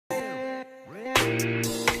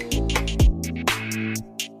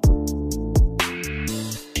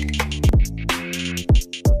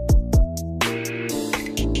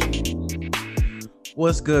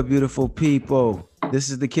What's good, beautiful people? This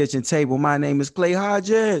is the kitchen table. My name is Clay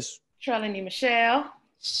Hodges. Trelani Michelle.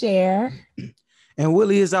 Share. And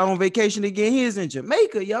Willie is out on vacation again. He is in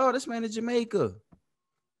Jamaica, y'all. This man in Jamaica.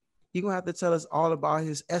 He gonna have to tell us all about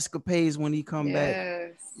his escapades when he come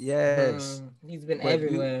back. Yes. He's been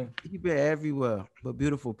everywhere. He's been everywhere. But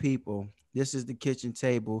beautiful people, this is the kitchen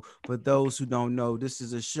table. For those who don't know, this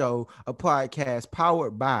is a show, a podcast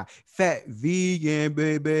powered by Phat Vegan,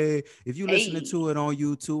 baby. If you're listening to it on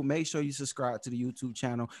YouTube, make sure you subscribe to the YouTube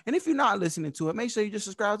channel. And if you're not listening to it, make sure you just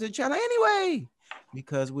subscribe to the channel anyway,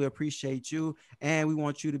 because we appreciate you and we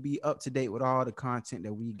want you to be up to date with all the content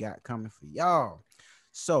that we got coming for y'all.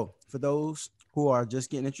 So for those who are just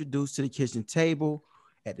getting introduced to the kitchen table,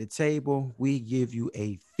 at the table, we give you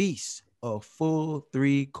a feast, a full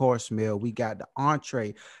 3-course meal. We got the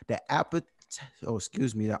entree, the entree.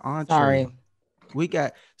 Sorry. We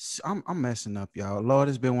got, I'm messing up, y'all. Lord,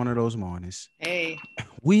 it's been one of those mornings. Hey.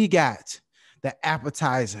 We got the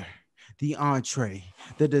appetizer, the entree,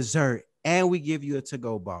 the dessert, and we give you a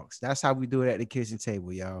to-go box. That's how we do it at the kitchen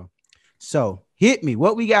table, y'all. So hit me.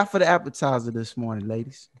 What we got for the appetizer this morning,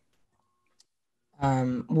 ladies?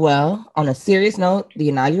 Well, on a serious note, the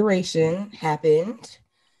inauguration happened.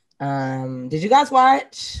 Did you guys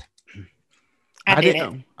watch? I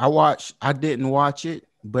didn't. I didn't watch it,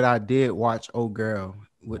 but I did watch old girl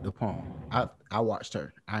with the poem. I watched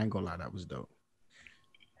her. I ain't gonna lie, that was dope.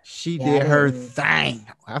 She did her thing.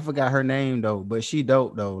 I forgot her name though, but she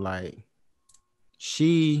dope though. Like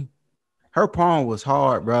her poem was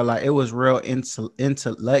hard, bro. Like it was real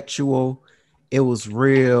intellectual. It was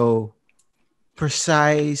real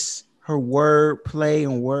precise. Her word play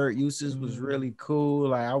and word uses was really cool.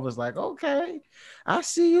 Like I was like, okay, I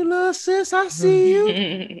see you, little sis. I see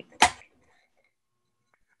you.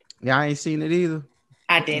 Yeah, I ain't seen it either.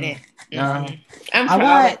 I didn't. I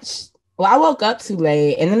watched. Well, I woke up too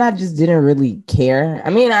late and then I just didn't really care.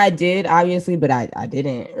 I mean, I did obviously, but I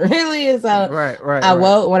didn't really. So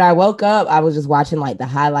when I woke up, I was just watching like the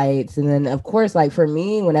highlights. And then of course, like for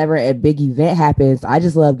me, whenever a big event happens, I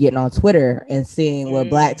just love getting on Twitter and seeing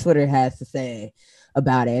what Black Twitter has to say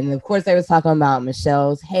about it. And of course, they was talking about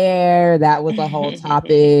Michelle's hair. That was a whole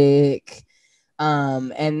topic.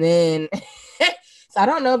 And then so I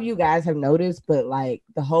don't know if you guys have noticed, but like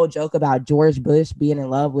the whole joke about George Bush being in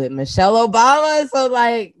love with Michelle Obama. So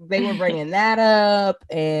like they were bringing that up,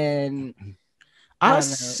 and I've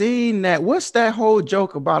seen that. What's that whole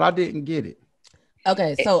joke about? I didn't get it.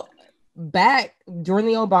 Okay, so back during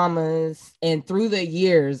the Obamas and through the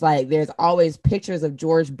years, like there's always pictures of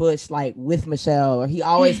George Bush like with Michelle, or he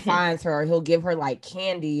always finds her, or he'll give her like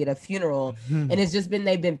candy at a funeral. And it's just been,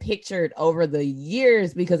 they've been pictured over the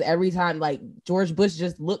years because every time like George Bush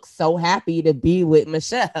just looks so happy to be with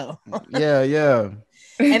Michelle. Yeah.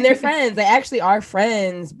 And they're friends. They actually are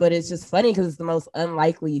friends, but it's just funny because it's the most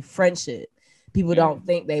unlikely friendship. People don't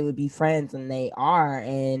think they would be friends, and they are.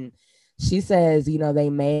 And she says, you know,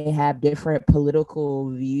 they may have different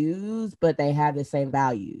political views, but they have the same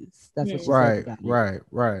values. That's what she says about it.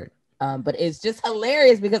 Right. But it's just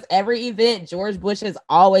hilarious because every event, George Bush is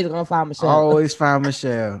always gonna find Michelle.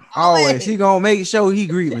 Always. He gonna make sure he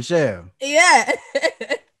greet Michelle. Yeah.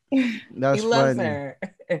 That's he loves funny. her.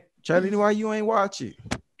 Charlie, why you ain't watch it?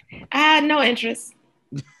 I had no interest.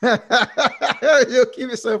 You'll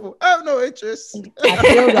keep it simple. I have no interest. I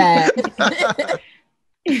feel that.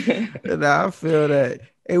 Nah, I feel that.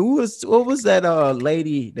 Hey, what was that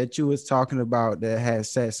lady that you was talking about that had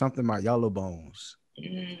said something about yellow bones?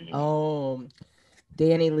 Oh,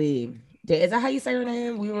 Danny Lee. Is that how you say her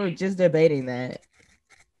name? We were just debating that.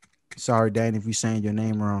 Sorry, Danny, if we saying your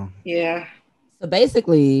name wrong. Yeah. So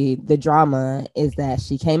basically, the drama is that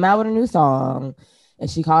she came out with a new song and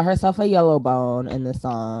she called herself a yellow bone in the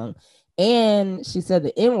song. And she said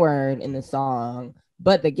the N-word in the song.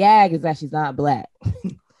 But the gag is that she's not Black.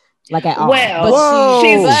 Like at all. Well,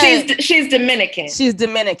 she's Dominican. She's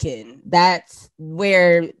Dominican. That's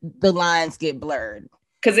where the lines get blurred.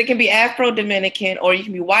 Because it can be Afro-Dominican or you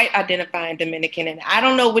can be white identifying Dominican. And I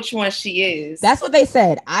don't know which one she is. That's what they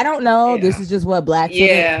said. I don't know. Yeah. This is just what Black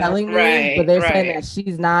Twitter is telling me. But they're saying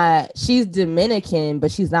that she's Dominican,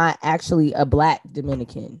 but she's not actually a Black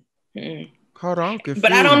Dominican. Hold on.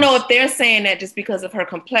 But I don't know if they're saying that just because of her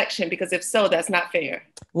complexion, because if so, that's not fair.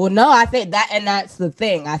 Well, no, I think that, and that's the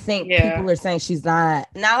thing. I think people are saying she's not.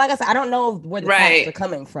 Now, like I said, I don't know where the facts are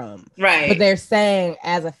coming from. Right. But they're saying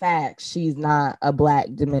as a fact, she's not a Black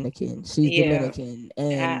Dominican. She's Dominican.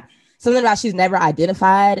 And something about she's never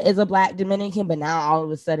identified as a Black Dominican, but now all of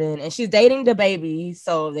a sudden, and she's dating the baby,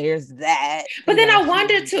 so there's that. But then I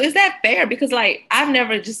wonder too, is that fair? Because like I've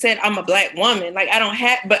never just said I'm a Black woman. Like I don't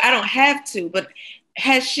have to. But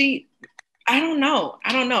has she? I don't know.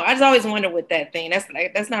 I just always wonder with that thing.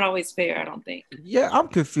 That's not always fair. I don't think. Yeah, I'm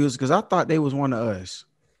confused because I thought they was one of us.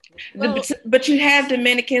 Well, but you have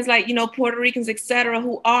Dominicans like, you know, Puerto Ricans, etc.,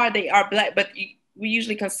 who are Black, but we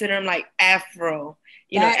usually consider them like Afro,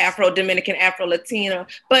 Afro Dominican, Afro Latino.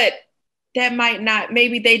 But that might not.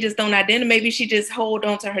 Maybe they just don't identify. Maybe she just hold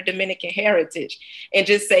on to her Dominican heritage and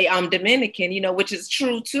just say I'm Dominican, which is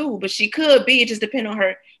true too. But she could be. It just depends on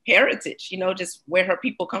her heritage, just where her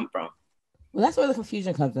people come from. Well, that's where the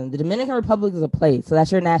confusion comes in. The Dominican Republic is a place, so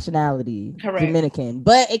that's your nationality. Correct. Dominican,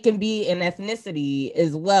 but it can be an ethnicity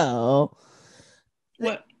as well.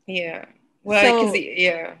 Well, yeah. Well,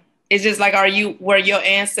 yeah. It's just like, were your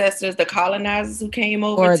ancestors the colonizers who came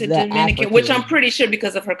over to Dominican, African, which I'm pretty sure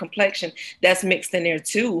because of her complexion, that's mixed in there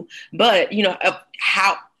too. But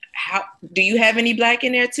how do you have any Black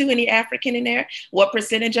in there too? Any African in there? What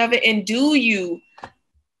percentage of it? And do you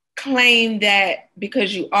claim that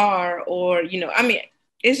because you are, or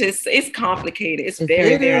it's complicated. It's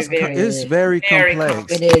very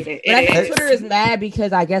complex. It is. But I think Twitter is mad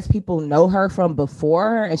because I guess people know her from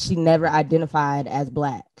before and she never identified as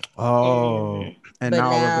Black. Oh, and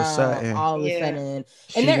now all of a sudden,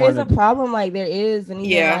 and there is a problem. Like there is, and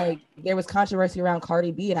even like there was controversy around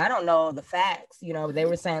Cardi B, and I don't know the facts. They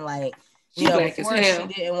were saying like, before she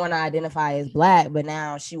didn't want to identify as Black, but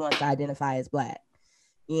now she wants to identify as Black.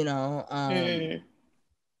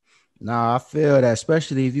 Nah, I feel that,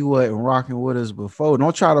 especially if you wasn't rocking with us before.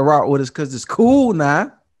 Don't try to rock with us because it's cool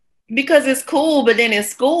now. Because it's cool, but then in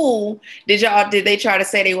school, did they try to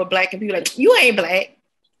say they were Black and people like, you ain't Black?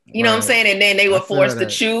 You know what I'm saying? And then they were forced to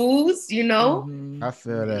choose, Mm-hmm. I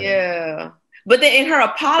feel that. Yeah. But then in her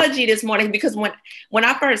apology this morning, because when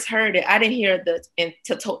I first heard it, I didn't hear the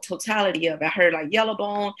totality of it. I heard like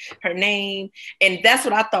Yellowbone, her name. And that's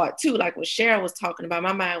what I thought too. Like what Cheryl was talking about,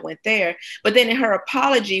 my mind went there. But then in her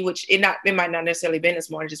apology, which it might not necessarily been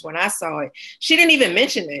this morning, just when I saw it, she didn't even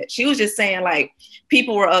mention it. She was just saying like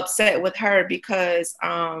people were upset with her because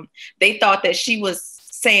they thought that she was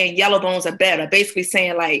saying yellow bones are better, basically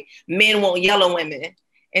saying like men want yellow women.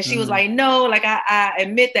 And she was like, no, like I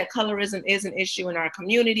admit that colorism is an issue in our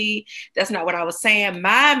community. That's not what I was saying.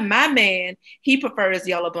 My man, he prefers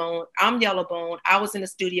Yellowbone. I'm Yellowbone. I was in the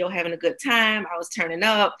studio having a good time. I was turning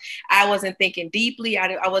up. I wasn't thinking deeply.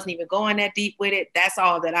 I wasn't even going that deep with it. That's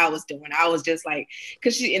all that I was doing. I was just like,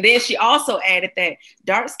 and then she also added that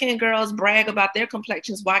dark-skinned girls brag about their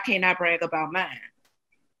complexions. Why can't I brag about mine?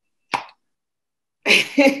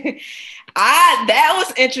 That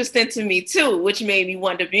was interesting to me too, which made me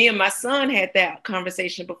wonder. Me and my son had that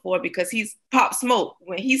conversation before because he's Pop Smoke.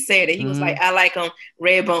 When he said it, he was like, I like them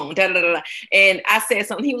red bone, da, da, da, da. And I said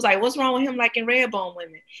something. He was like, what's wrong with him liking red bone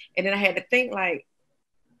women? And then I had to think like,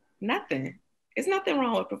 nothing. There's nothing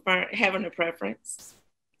wrong with having a preference.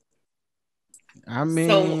 I mean,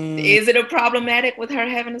 so is it a problematic with her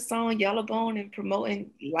having a song Yellowbone and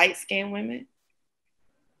promoting light-skinned women?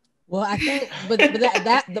 Well, I think,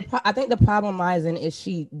 I think the problem lies in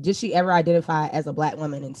did she ever identify as a Black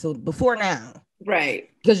woman until before now? Right.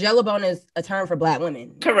 Because Yellowbone is a term for Black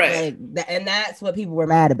women. Correct. And that's what people were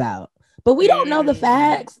mad about. But we don't know the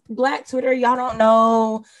facts. Black Twitter, y'all don't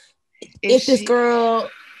know if this girl.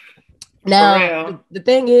 Now, the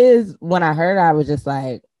thing is, when I heard, I was just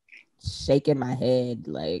like shaking my head.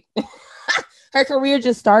 Like her career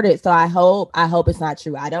just started, so I hope it's not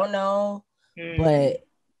true. I don't know, but.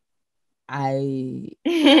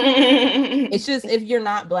 It's just, if you're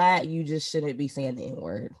not Black, you just shouldn't be saying the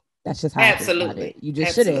N-word. That's just how I feel about it. You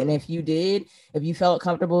just shouldn't. And if you felt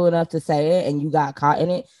comfortable enough to say it and you got caught in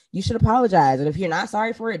it, you should apologize. And if you're not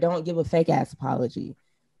sorry for it, don't give a fake ass apology.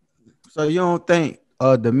 So you don't think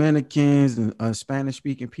Dominicans and Spanish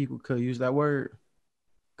speaking people could use that word?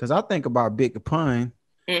 Because I think about Big Pun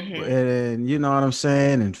and you know what I'm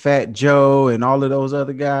saying, and Fat Joe and all of those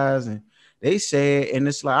other guys, and they say it, and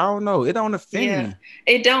it's like, I don't know, it don't offend me.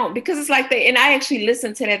 It don't, because it's like and I actually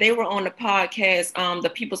listened to that. They were on the podcast, the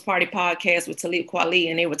People's Party podcast with Talib Kweli,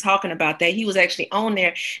 and they were talking about that. He was actually on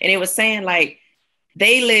there, and they were saying like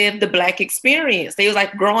they lived the Black experience. They was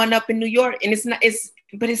like growing up in New York, and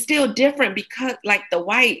but it's still different because like the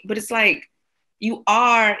white, but it's like you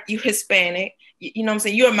Hispanic, you know what I'm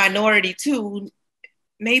saying? You're a minority too.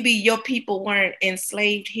 Maybe your people weren't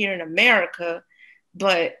enslaved here in America,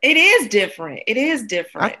 But it is different. It is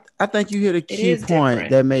different. I think you hit a key point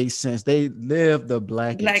that makes sense. They live the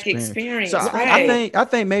black experience. So right. I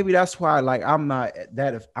think maybe that's why like I'm not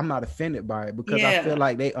offended by it, because I feel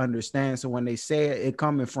like they understand. So when they say it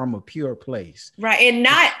coming from a pure place, right, and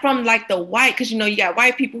not from like the white, because you know you got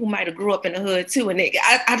white people who might have grew up in the hood too, and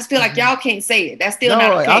I just feel like y'all can't say it. That's still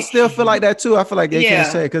not okay. I still feel like that too. I feel like they can't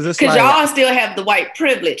say it because it's like y'all still have the white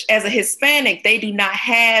privilege. As a Hispanic, they do not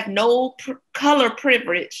have no color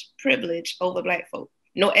privilege over black folks.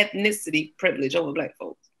 No ethnicity privilege over black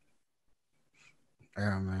folks.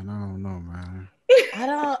 Yeah, man, I don't know, man.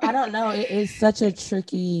 I don't know. It is such a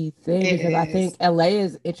tricky thing because I think LA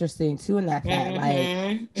is interesting too in that fact.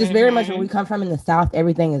 Like just very much where we come from in the South,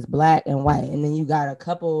 everything is black and white. And then you got a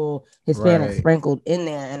couple Hispanics sprinkled in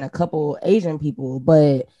there and a couple Asian people.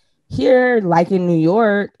 But here, like in New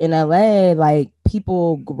York, in LA, like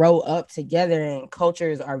people grow up together and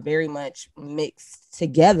cultures are very much mixed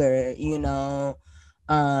together, you know.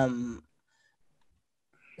 So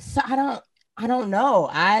I don't know.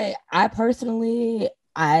 I personally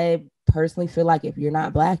feel like if you're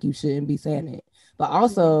not black, you shouldn't be saying it. But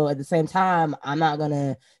also at the same time, I'm not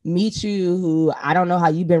gonna meet you who I don't know how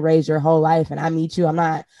you've been raised your whole life, and I meet you.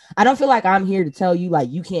 I don't feel like I'm here to tell you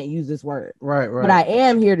like you can't use this word. Right. But I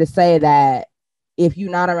am here to say that if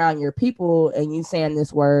you're not around your people and you saying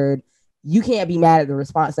this word, you can't be mad at the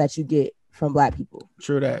response that you get from black people.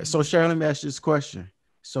 True that. So Sheridan, let me ask you this question.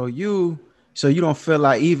 So you don't feel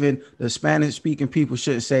like even the Spanish speaking people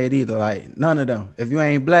shouldn't say it either? Like none of them. If you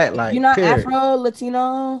ain't black, like you're not Afro,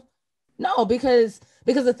 Latino. No, because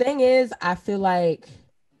the thing is, I feel like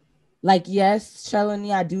yes,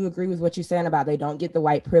 Trelani, I do agree with what you're saying about they don't get the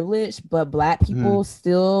white privilege, but black people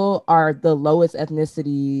still are the lowest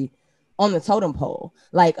ethnicity on the totem pole.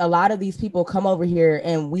 Like a lot of these people come over here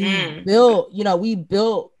and we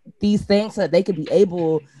built these things so that they could be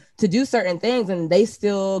able to do certain things and they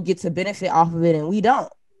still get to benefit off of it and we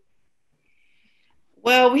don't.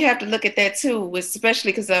 Well, we have to look at that too,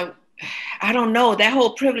 especially because I don't know, that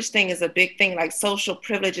whole privilege thing is a big thing, like social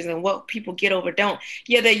privileges and what people get over don't.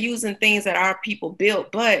 Yeah, they're using things that our people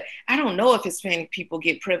built, but I don't know if Hispanic people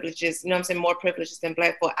get privileges, you know what I'm saying, more privileges than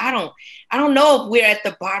black folk. I don't know if we're at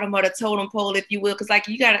the bottom of the totem pole, if you will, because like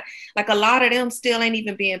you gotta, like a lot of them still ain't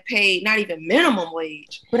even being paid, not even minimum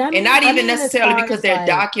wage. But and not even necessarily because they're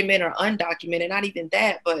documented or undocumented, not even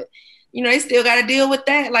that, but you know, they still got to deal with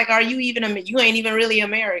that. Like, are you even, you ain't even really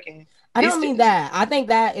American. I don't mean that. I think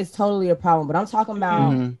that is totally a problem, but I'm talking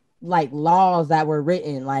about like laws that were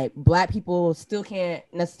written, like black people still can't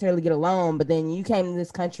necessarily get a loan, but then you came to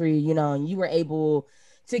this country, you know, and you were able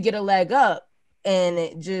to get a leg up. And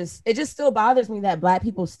it just still bothers me that black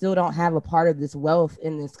people still don't have a part of this wealth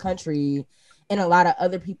in this country. And a lot of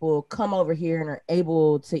other people come over here and are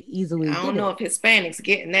able to easily. I don't know if Hispanics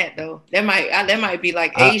getting that though. That might be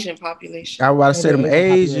like Asian population. I want to say them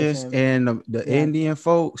Asians and the Indian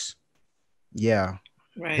folks. Yeah,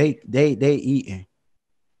 right. They eating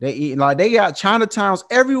like they got Chinatowns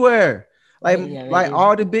everywhere. Like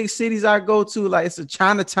all the big cities I go to, like it's a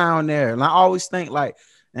Chinatown there. And I always think like,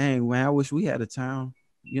 dang man, I wish we had a town.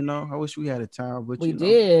 You know, I wish we had a town, but we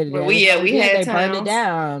did. Well, we had they towns. Burned it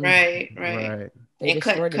down. Right. They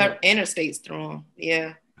cut interstates through them.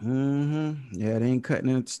 Yeah. Yeah, they ain't cutting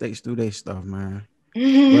interstates through their stuff, man.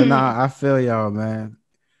 But nah, I feel y'all, man.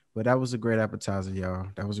 But that was a great appetizer, y'all.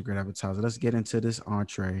 That was a great appetizer. Let's get into this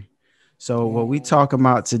entree. So what we talking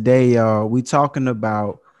about today, y'all, we talking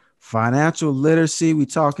about financial literacy. We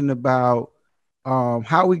talking about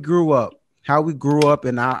how we grew up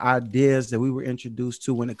and our ideas that we were introduced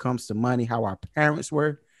to when it comes to money, how our parents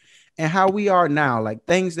were, and how we are now, like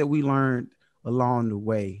things that we learned along the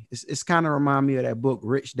way. It's kind of remind me of that book,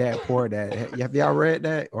 Rich Dad, Poor Dad. Have y'all read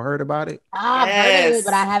that or heard about it? I've heard of it,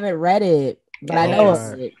 but I haven't read it. But I know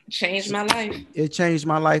it changed my life. It changed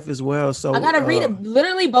my life as well. So I gotta read it.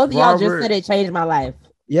 Literally, both of y'all just said it changed my life.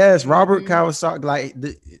 Yes, Robert Kawasaki. Like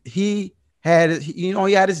he had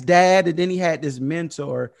his dad, and then he had this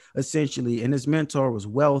mentor essentially, and his mentor was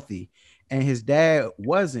wealthy, and his dad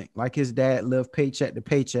wasn't. Like his dad lived paycheck to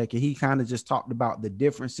paycheck, and he kind of just talked about the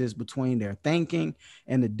differences between their thinking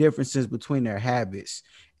and the differences between their habits,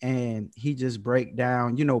 and he just break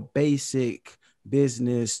down, basic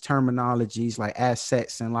business terminologies like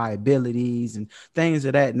assets and liabilities and things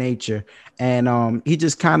of that nature. And he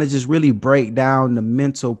just kind of just really break down the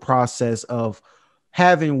mental process of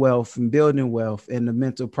having wealth and building wealth, and the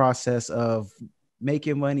mental process of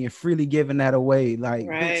making money and freely giving that away. Like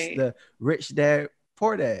it's the rich dad,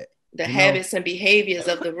 poor dad. The habits and behaviors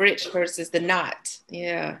of the rich versus the not.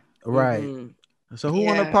 Yeah. Right. So who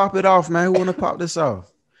want to pop it off, man? Who want to pop this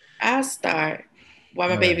off? I'll start. while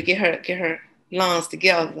my baby get her lungs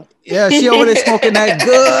together. Yeah, she over there smoking that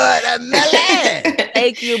good melon.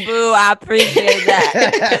 Thank you, boo. I appreciate that.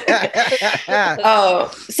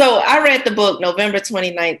 So I read the book November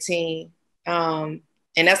 2019. And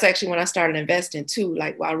that's actually when I started investing too,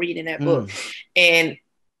 like while reading that book. And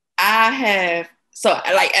I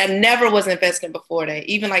never was investing before that.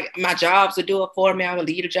 Even like my jobs would do it for me. I would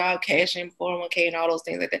leave a job, cash in 401k and all those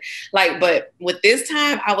things like that. Like, but with this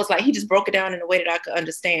time, I was like, he just broke it down in a way that I could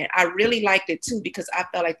understand. I really liked it too, because I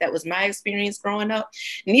felt like that was my experience growing up.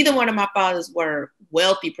 Neither one of my fathers were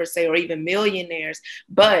wealthy per se, or even millionaires,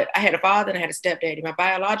 but I had a father and I had a stepdaddy. My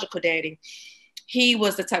biological daddy, he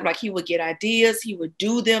was the type, like, he would get ideas, he would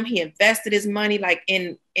do them, he invested his money like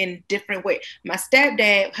in different ways. My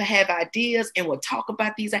stepdad would have ideas and would talk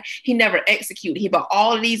about these. He never executed. He bought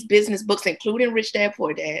all of these business books, including Rich Dad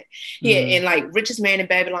Poor Dad. He had, and like Richest Man in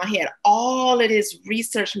Babylon, he had all of this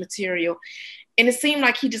research material. And it seemed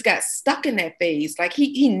like he just got stuck in that phase. Like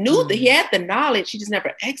he knew that he had the knowledge, he just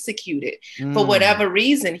never executed for whatever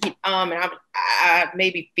reason. And I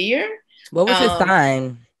maybe fear. What was his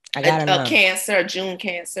sign? I gotta know. Cancer, June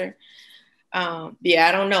cancer. Yeah,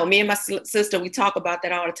 I don't know. Me and my sister, we talk about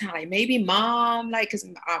that all the time. Like, maybe mom, like, cause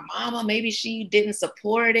our mama, maybe she didn't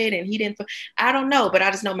support it and he didn't. I don't know, but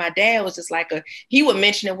I just know my dad was just like he would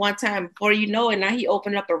mention it one time before you know it. Now he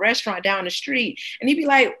opened up a restaurant down the street, and he'd be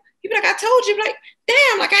like, I told you, like,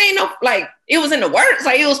 damn, like, I ain't know, like, it was in the works,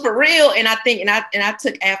 like, it was for real. And I think, and I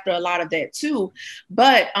took after a lot of that too.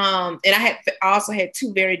 But, and I also had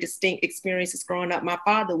two very distinct experiences growing up. My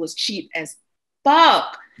father was cheap as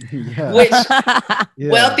fuck, which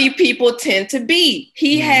wealthy people tend to be.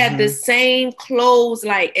 He had the same clothes,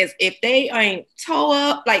 like, as if they ain't toe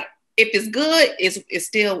up, like, if it's good, it's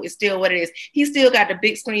still what it is. He still got the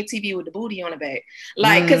big screen TV with the booty on the back,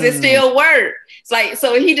 like, because it still works. It's like,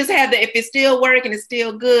 so he just had the, if it's still working, it's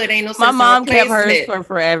still good. Ain't no sense. My mom kept hers for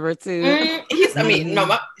forever too.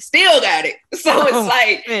 Still got it. So it's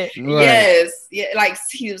like, yes, yeah, like,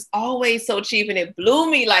 he was always so cheap, and it blew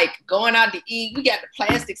me. Like, going out to eat, we got the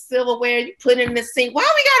plastic silverware, you put it in the sink. Why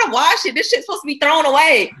we gotta wash it? This shit's supposed to be thrown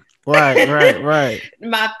away. Right.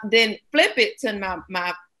 Then flip it to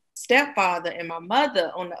my stepfather and my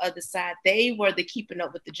mother on the other side. They were the keeping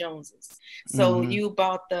up with the Joneses. So you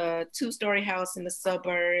bought the 2-story house in the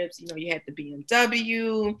suburbs, you know, you had the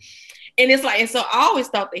BMW, and it's like, and so I always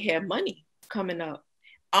thought they had money coming up.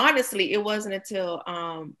 Honestly, it wasn't until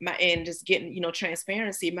just getting, you know,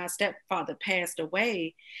 transparency, my stepfather passed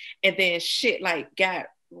away, and then shit like got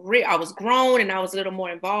real. I was grown and I was a little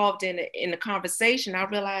more involved in the conversation. I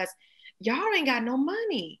realized y'all ain't got no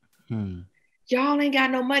money. Y'all ain't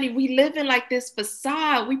got no money. We living like this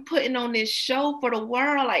facade. We putting on this show for the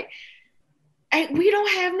world. Like, we don't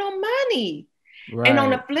have no money. Right. And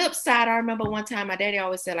on the flip side, I remember one time my daddy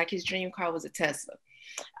always said, like, his dream car was a Tesla.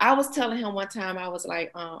 I was telling him one time, I was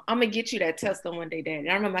like, I'm gonna get you that Tesla one day, Daddy.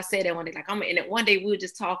 And I remember I said that one day, like, and one day we were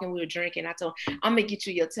just talking, we were drinking. I told him, I'm gonna get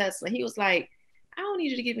you your Tesla. He was like, I don't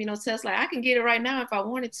need you to give me no Tesla. I can get it right now if I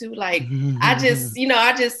wanted to. Like, I just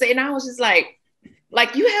say, and I was just like,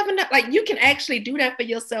 you haven't, like, you can actually do that for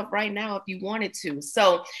yourself right now if you wanted to.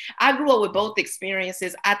 So I grew up with both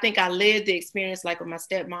experiences. I think I lived the experience like with my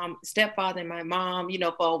stepfather and my mom, you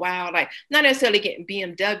know, for a while, like, not necessarily getting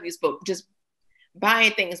BMWs, but just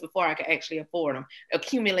buying things before I could actually afford them,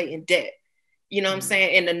 accumulating debt. You know what I'm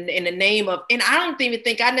saying? In the name of, and I don't even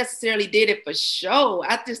think I necessarily did it for show.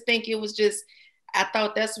 I just think it was just, I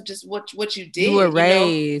thought that's just what you did. You were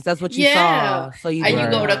raised. That's what you saw. So you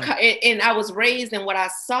go to, and I was raised in what I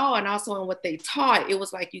saw, and also in what they taught. It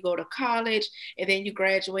was like, you go to college, and then you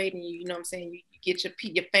graduate, and you know what I'm saying, you get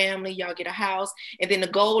your family, y'all get a house, and then the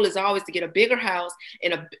goal is always to get a bigger house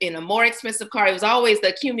in a more expensive car. It was always to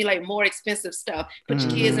accumulate more expensive stuff, put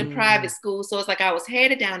your kids in private school. So it's like I was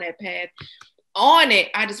headed down that path. On it,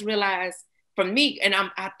 I just realized, for me, and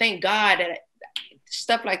I thank God that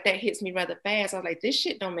stuff like that hits me rather fast. I was like, this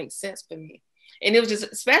shit don't make sense for me. And it was just,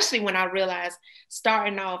 especially when I realized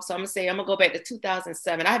starting off, so I'm gonna go back to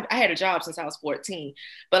 2007. I had a job since I was 14,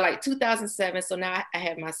 but like 2007. So now I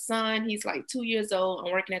have my son, he's like 2 years old.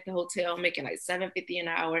 I'm working at the hotel, making like $7.50 an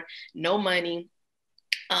hour, no money.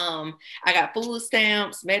 I got food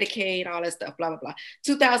stamps, Medicaid, all that stuff, blah, blah, blah.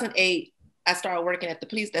 2008, I started working at the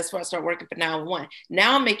police. That's where I started working for 911.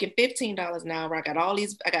 Now I'm making $15 an hour.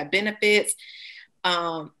 I got benefits.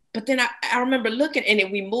 But then I remember looking, and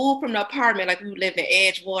then we moved from the apartment, like, we lived in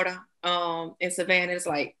Edgewater, in Savannah. It's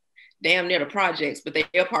like damn near the projects, but they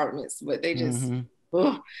apartments, but they just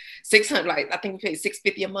 $600, like I think we paid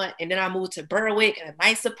 $650 a month. And then I moved to Berwick in a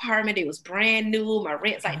nice apartment. It was brand new. My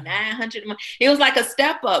rent's like $900 a month. It was like a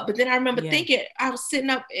step up. But then I remember thinking, I was sitting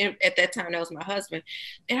up at that time, that was my husband.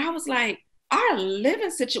 And I was like, our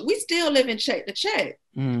living situation, we still live in check to check.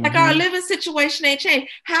 Like our living situation ain't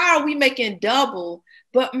changed. How are we making double?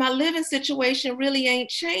 But my living situation really ain't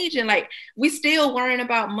changing. Like we still worrying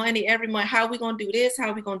about money every month. How are we gonna do this? How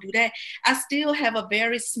are we gonna do that? I still have a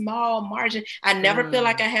very small margin. I never feel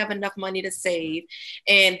like I have enough money to save.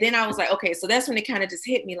 And then I was like, okay, so that's when it kind of just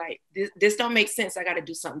hit me like, this don't make sense. I got to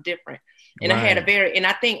do something different. And I had and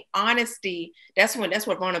I think honesty, that's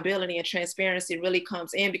where vulnerability and transparency really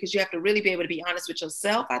comes in, because you have to really be able to be honest with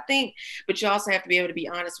yourself, I think, but you also have to be able to be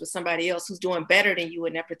honest with somebody else who's doing better than you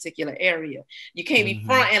in that particular area. You can't be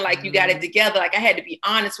fronting like you got it together. Like I had to be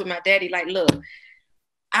honest with my daddy, like, look,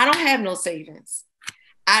 I don't have no savings.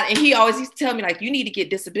 And he always used to tell me, like, you need to get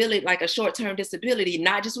disability, like a short-term disability,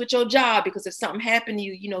 not just with your job, because if something happened to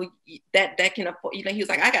you, you know, that can afford, you know, he was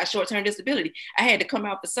like, I got short-term disability. I had to come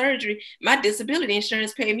out for surgery. My disability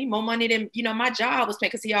insurance paid me more money than, you know, my job was paying,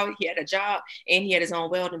 because he had a job and he had his own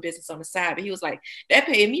welding business on the side. But he was like, that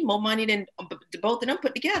paid me more money than both of them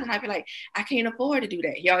put together. And I'd be like, I can't afford to do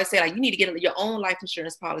that. He always said, like, you need to get your own life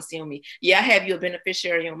insurance policy on me. Yeah, I have you a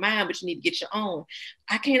beneficiary on mine, but you need to get your own.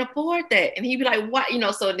 I can't afford that. And he'd be like, what? You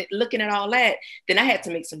know, so looking at all that, then I had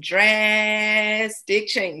to make some drastic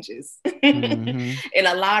changes. And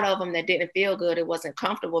a lot of them that didn't feel good, it wasn't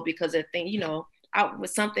comfortable, because the thing, you know, out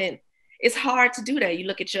with something, it's hard to do that. You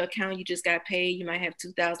look at your account, you just got paid, you might have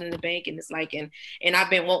 $2,000 in the bank, and it's like, and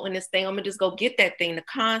I've been wanting this thing, I'm gonna just go get that thing. The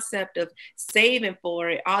concept of saving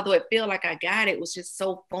for it, although it feel like I got it, was just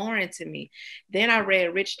so foreign to me. Then I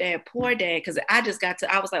read Rich Dad, Poor Dad, because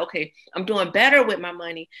I was like, okay, I'm doing better with my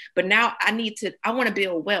money, but now I want to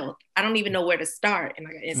build wealth. I don't even know where to start.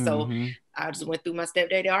 And so I just went through my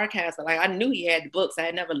stepdaddy archives. Like I knew he had the books. I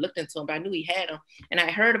had never looked into them, but I knew he had them. And I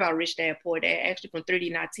heard about Rich Dad, Poor Dad, actually from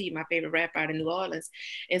 3D Not T, my favorite rapper out of New Orleans.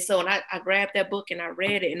 And so I grabbed that book and I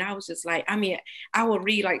read it. And I was just like, I mean, I would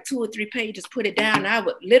read like 2 or 3 pages, put it down, and I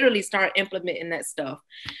would literally start implementing that stuff.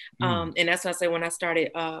 And that's what I say when I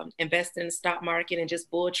started investing in the stock market, and just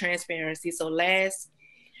full transparency. So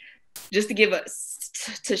just to give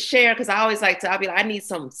to share, because I always like to, I'll be like, I need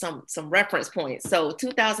some reference points. So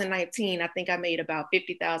 2019, I think I made about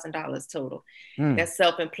 $50,000 total. That's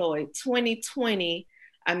self-employed. 2020,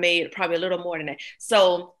 I made probably a little more than that.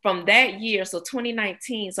 So from that year, so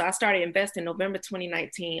 2019, so I started investing November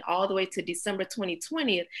 2019 all the way to December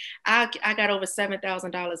 2020. I got over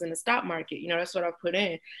 $7,000 in the stock market. You know, that's what I put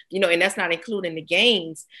in, you know, and that's not including the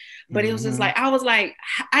gains. But it was just like, I was like,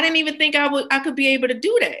 I didn't even think I could be able to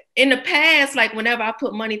do that. In the past, like whenever I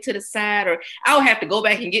put money to the side, or I would have to go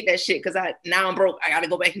back and get that shit, because now I'm broke. I got to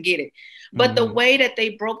go back and get it. But the way that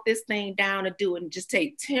they broke this thing down to do it, and just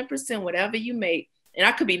take 10%, whatever you make. And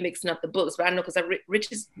I could be mixing up the books, but I know, because I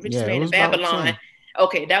Richest Man in Babylon.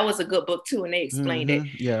 Okay, that was a good book too, and they explained it.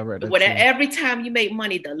 Yeah, I read that. Every time you make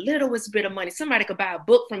money, the littlest bit of money, somebody could buy a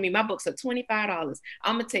book from me. My books are $25.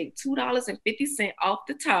 I'm gonna take $2.50 off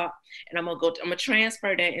the top, and I'm gonna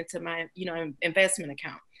transfer that into my, you know, investment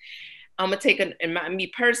account. I'm gonna take me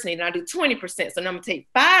personally, and I do 20%. So I'm gonna take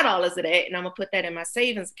 $5 of that, and I'm gonna put that in my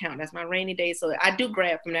savings account. That's my rainy day. So I do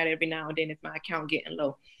grab from that every now and then if my account getting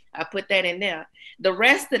low. I put that in there. The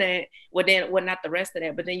rest of that, not the rest of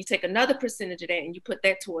that, but then you take another percentage of that and you put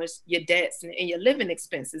that towards your debts and your living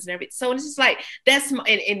expenses and everything. So it's just like,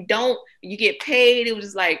 and don't, you get paid. It was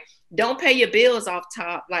just like, don't pay your bills off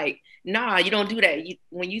top. Like, nah, you don't do that. You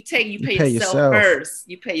pay yourself first.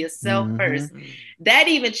 You pay yourself first. That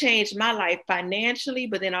even changed my life financially,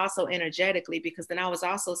 but then also energetically, because then I was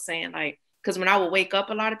also saying, like, because when I would wake up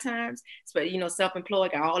a lot of times, but you know,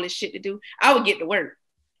 self-employed, got all this shit to do, I would get to work.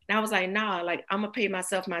 And I was like, nah, like I'm gonna pay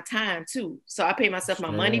myself my time too. So I pay myself my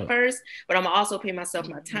money first, but I'm gonna also pay myself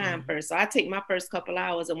my time first. So I take my first couple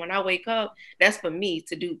hours, and when I wake up, that's for me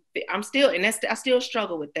to do. I still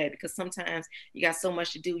struggle with that, because sometimes you got so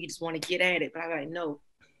much to do, you just want to get at it. But I like, no,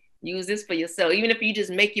 use this for yourself. Even if you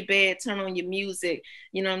just make your bed, turn on your music,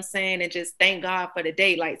 you know what I'm saying, and just thank God for the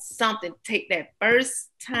day, like something, take that first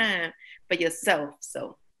time for yourself.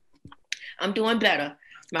 So I'm doing better.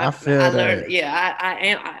 I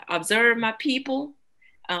observe my people,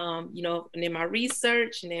 you know, and in my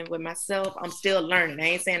research, and then with myself, I'm still learning.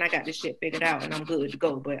 I ain't saying I got this shit figured out and I'm good to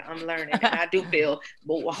go, but I'm learning. And I do feel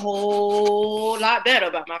a whole lot better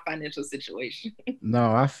about my financial situation.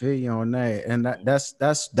 No, I feel you on that. And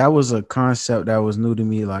that was a concept that was new to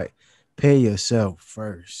me, like pay yourself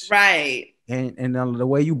first. Right. And the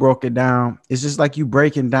way you broke it down, it's just like you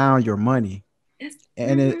breaking down your money.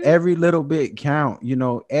 And every little bit count, you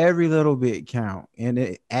know, every little bit count, and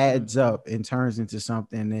it adds up and turns into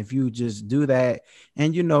something. If you just do that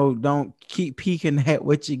and, you know, don't keep peeking at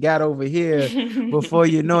what you got over here, before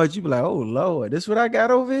you know it, you be like, oh Lord, this what I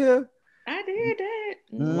got over here. I did that.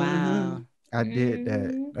 Wow. I did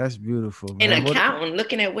that. That's beautiful, man. And accounting,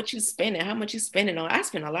 looking at what you spending, how much you spending on. I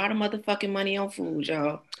spend a lot of motherfucking money on food,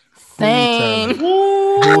 y'all. Same.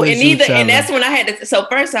 And that's when I had to. So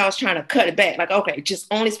first I was trying to cut it back. Like, okay, just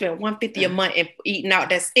only spend $150 a month and eating out.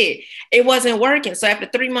 That's it. It wasn't working. So after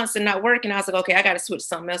 3 months of not working, I was like, okay, I got to switch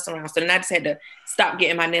something else around. So then I just had to stop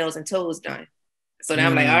getting my nails and toes done. So now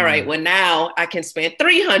I'm like, all right, well now I can spend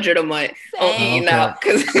 $300 a month on eating out.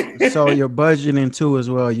 So you're budgeting too as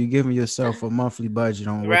well. You're giving yourself a monthly budget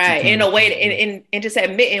on what right. In a way, and just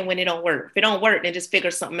admitting when it don't work. If it don't work, then just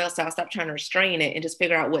figure something else out. Stop trying to restrain it and just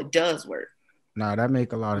figure out what does work. No, that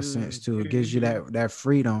make a lot of sense too. It gives you that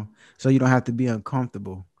freedom, so you don't have to be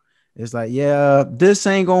uncomfortable. It's like, yeah, this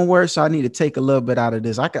ain't gonna work, so I need to take a little bit out of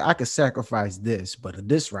this. I could sacrifice this, but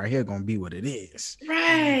this right here gonna be what it is.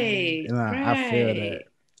 Right. Right.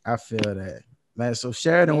 I feel that, man. So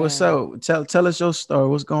Sheridan, what's up? Tell us your story.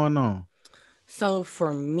 What's going on? So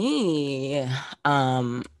for me,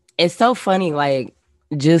 it's so funny, like,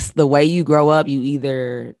 just the way you grow up, you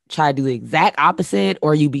either try to do the exact opposite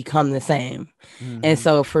or you become the same. And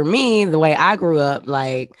so for me, the way I grew up,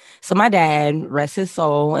 like, so my dad, rest his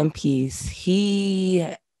soul in peace,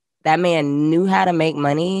 that man knew how to make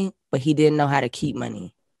money, but he didn't know how to keep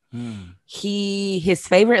money. His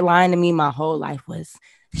favorite line to me my whole life was,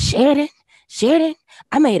 Sheridan,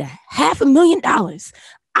 I made $500,000.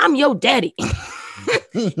 I'm your daddy.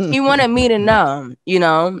 He wanted me to know, you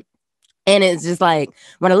know. And it's just like,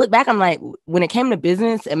 when I look back, I'm like, when it came to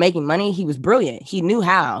business and making money, he was brilliant. He knew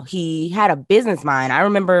how. He had a business mind. I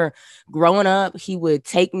remember growing up, he would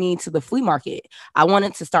take me to the flea market. I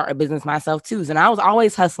wanted to start a business myself too. And I was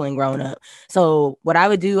always hustling growing up. So what I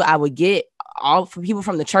would do, I would get all for people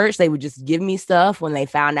from the church. They would just give me stuff. When they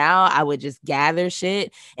found out, I would just gather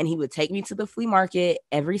shit, and he would take me to the flea market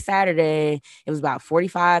every Saturday. It was about 30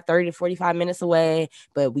 to 45 minutes away,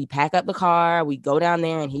 but we pack up the car, we go down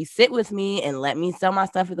there, and he sit with me and let me sell my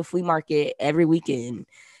stuff at the flea market every weekend.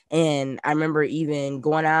 And I remember even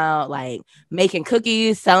going out, like making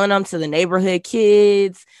cookies, selling them to the neighborhood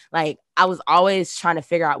kids. Like, I was always trying to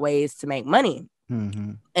figure out ways to make money.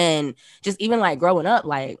 And just even like growing up,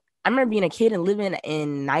 like, I remember being a kid and living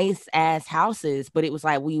in nice ass houses, but it was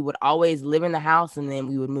like we would always live in the house and then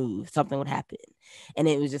we would move. Something would happen. And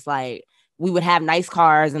it was just like, we would have nice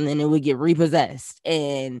cars and then it would get repossessed.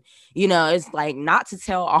 And, you know, it's like, not to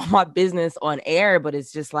tell all my business on air, but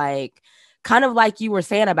it's just like, kind of like you were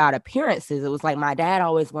saying about appearances. It was like, my dad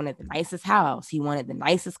always wanted the nicest house. He wanted the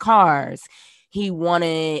nicest cars. He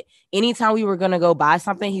wanted, anytime we were going to go buy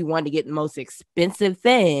something, he wanted to get the most expensive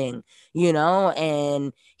thing, you know.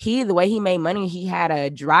 And the way he made money, he had a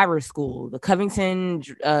driver's school, the Covington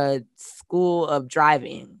School of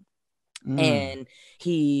Driving. And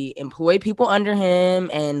he employed people under him.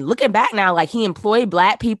 And looking back now, like, he employed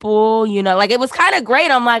Black people, you know, like, it was kind of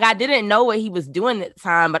great. I'm like, I didn't know what he was doing at the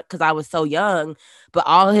time, but because I was so young, but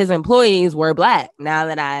all his employees were Black, now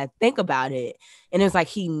that I think about it. And it's like,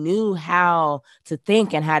 he knew how to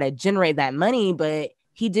think and how to generate that money, but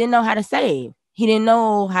he didn't know how to save. He didn't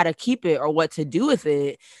know how to keep it or what to do with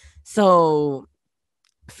it. So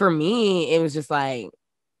for me, it was just like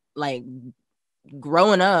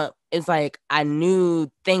growing up, it's like, I knew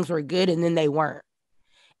things were good and then they weren't.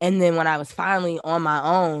 And then when I was finally on my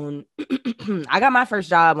own, I got my first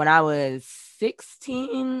job when I was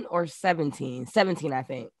 16 or 17, I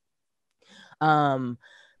think.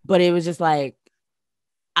 But it was just like,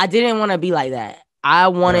 I didn't want to be like that. I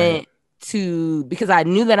wanted to, because I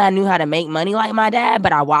knew that I knew how to make money like my dad,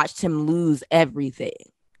 but I watched him lose everything.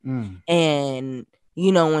 And,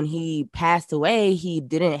 you know, when he passed away, he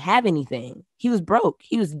didn't have anything. He was broke.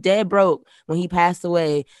 He was dead broke when he passed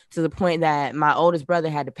away, to the point that my oldest brother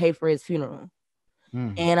had to pay for his funeral.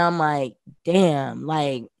 And I'm like, damn,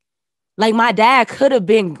 like my dad could have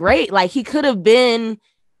been great. Like, he could have been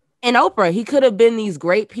an Oprah. He could have been these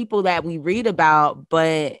great people that we read about,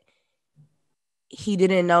 but he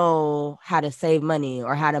didn't know how to save money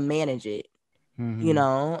or how to manage it, you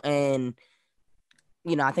know? And,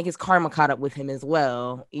 you know, I think his karma caught up with him as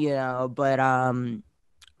well, you know, but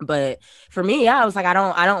for me, I was like, I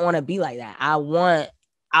don't want to be like that. I want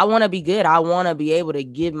to be good. I want to be able to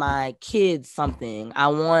give my kids something. I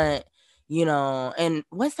want, you know, and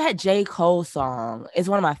what's that J. Cole song? It's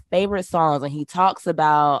one of my favorite songs. And he talks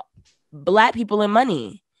about Black people and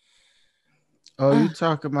money. Oh, you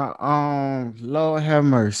talking about Lord have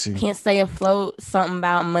mercy. Can't stay afloat. Something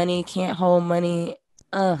about money. Can't hold money.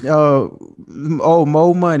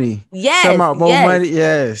 More money. Yes. Talking about more money.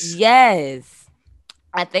 Yes. Yes.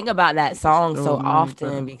 I think about that song so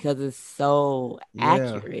often because it's so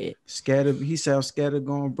accurate. Scared of, he sounds scared of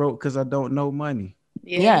going broke because I don't know money.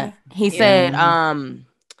 Yeah. He said,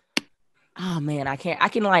 oh man, I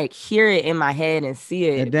can like hear it in my head and see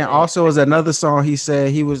it. And then also is another song he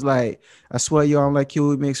said, he was like, I swear you I'm like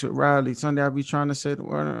Huey mixed with Riley. Sunday I'll be trying to say the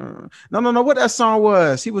word. No, what that song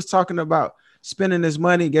was. He was talking about spending his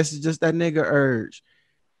money. Guess it's just that nigga urge.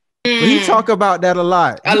 But he talk about that a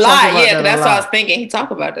lot. Yeah, that's what I was thinking. He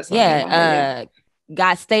talk about this.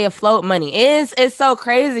 Got stay afloat money. It's so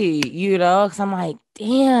crazy, you know, because I'm like,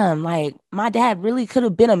 damn, like my dad really could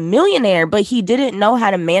have been a millionaire, but he didn't know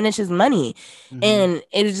how to manage his money. And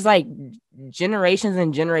it's just like generations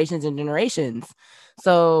and generations and generations.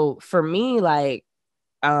 So for me, like,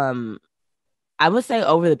 I would say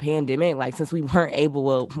over the pandemic, like since we weren't able,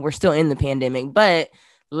 well, we're still in the pandemic, but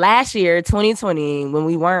last year, 2020, when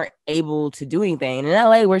we weren't able to do anything in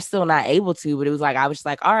LA, we're still not able to, but it was like, I was just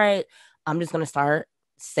like, all right, I'm just going to start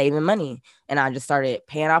saving money. And I just started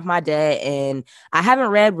paying off my debt. And I haven't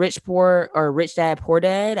read Rich Dad, Poor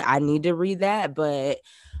Dad. I need to read that. But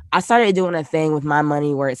I started doing a thing with my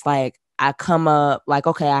money where it's like, I come up like,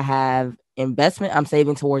 okay, I have investment. I'm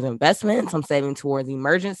saving towards investments. I'm saving towards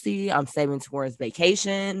emergency. I'm saving towards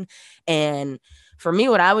vacation. And for me,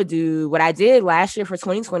 what I did last year for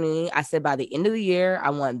 2020, I said by the end of the year,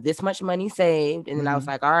 I want this much money saved. And then I was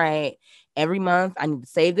like, all right, every month I need to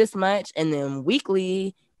save this much. And then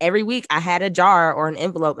weekly, every week I had a jar or an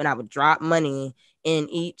envelope and I would drop money in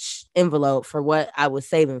each envelope for what I was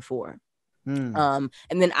saving for. And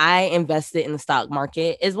then I invested in the stock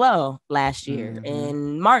market as well last year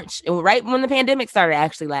in March, right when the pandemic started,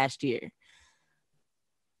 actually last year.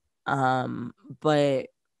 But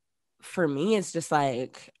for me, it's just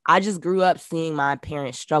like, I just grew up seeing my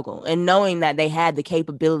parents struggle and knowing that they had the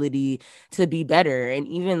capability to be better. And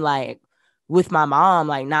even like with my mom,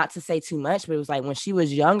 like not to say too much, but it was like when she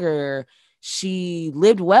was younger, she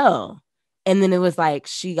lived well. And then it was like,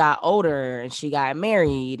 she got older and she got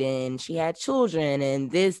married and she had children and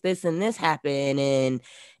this, and this happened. And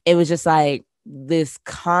it was just like this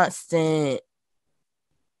constant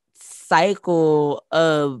cycle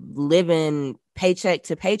of living paycheck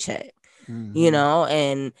to paycheck, you know,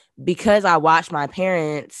 and because I watched my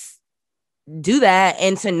parents do that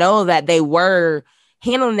and to know that they were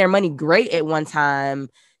handling their money great at one time,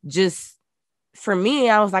 just for me,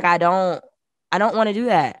 I was like, I don't want to do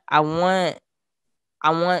that. I don't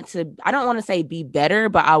want to say be better,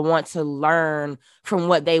 but I want to learn from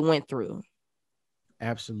what they went through.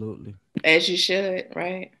 Absolutely. As you should,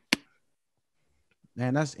 right?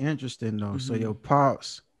 Man, that's interesting though. So your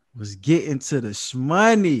pops was getting to the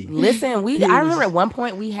shmoney. Listen, I remember at one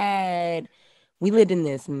point we lived in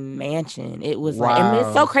this mansion. It was like, and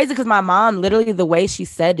it's so crazy because my mom, literally the way she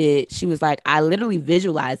said it, she was like, I literally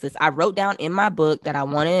visualized this. I wrote down in my book that I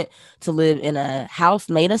wanted to live in a house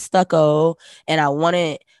made of stucco and I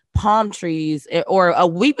wanted palm trees or a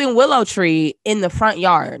weeping willow tree in the front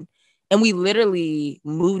yard. And we literally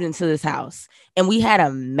moved into this house and we had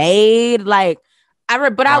a maid, like, I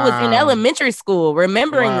was in elementary school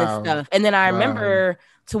remembering this stuff. And then I remember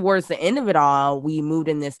towards the end of it all, we moved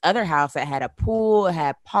in this other house that had a pool, it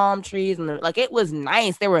had palm trees, and like it was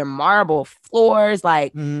nice. There were marble floors,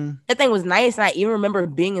 like that thing was nice. And I even remember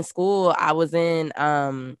being in school. I was in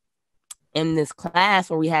this class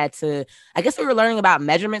where we had to, I guess we were learning about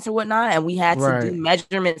measurements or whatnot, and we had to do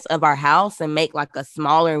measurements of our house and make like a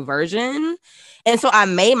smaller version. And so I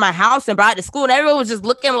made my house and brought it to school, and everyone was just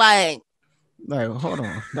looking like, hold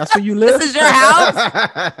on, that's where you live? This is your house?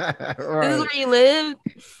 This is where you live?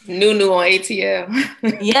 New on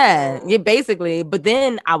ATL. yeah, basically. But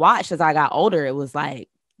then I watched as I got older, it was like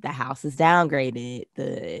the house is downgraded.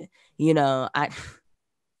 No, I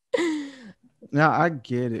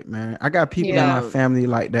get it, man. I got people in my family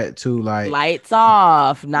like that too. Like lights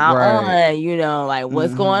off, not on, like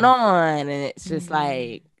what's going on? And it's just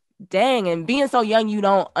like, dang, and being so young, you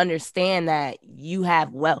don't understand that you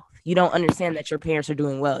have wealth. You don't understand that your parents are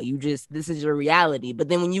doing well. This is your reality. But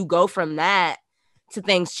then when you go from that to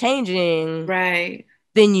things changing, right,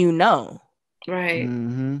 then you know. Right.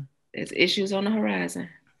 There's issues on the horizon.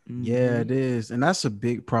 Yeah, it is. And that's a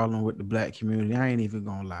big problem with the Black community. I ain't even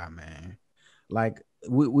gonna lie, man. Like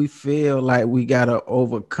we feel like we gotta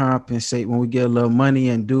overcompensate when we get a little money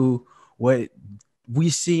and do what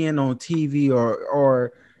we seeing on TV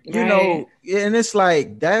or you know, and it's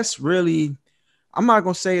like that's really I'm not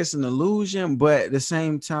gonna say it's an illusion, but at the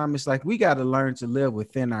same time, it's like we got to learn to live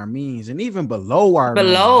within our means and even below our means.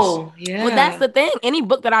 Yeah. Well, that's the thing. Any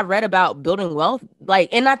book that I've read about building wealth, like,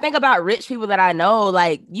 and I think about rich people that I know,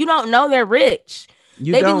 like, you don't know they're rich.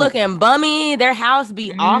 They be looking bummy. Their house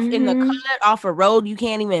be off in the cut, off a road you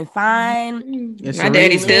can't even find. My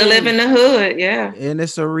daddy still live in the hood, yeah. And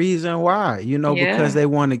it's a reason why, you know, because they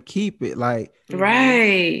want to keep it. Like,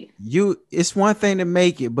 right. It's one thing to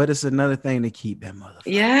make it, but it's another thing to keep that motherfucker.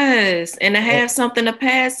 Yes, and to have something to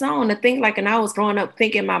pass on. To think like, and I was growing up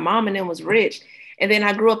thinking my mom and them was rich. And then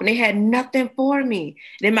I grew up and they had nothing for me.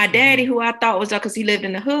 Then my daddy, who I thought was because he lived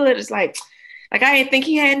in the hood, it's like I didn't think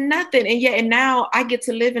he had nothing. And now I get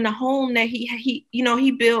to live in a home that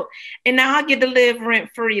he built. And now I get to live rent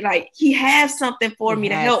free. Like, he has something for me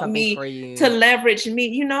to help me, to leverage me,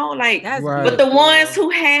 you know, like, but the ones who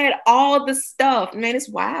had all the stuff, man, it's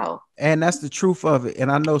wild. And that's the truth of it. And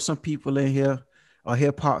I know some people in here are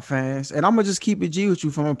hip hop fans. And I'm going to just keep it G with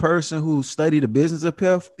you, from a person who studied the business of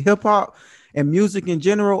hip hop and music in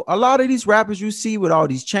general. A lot of these rappers you see with all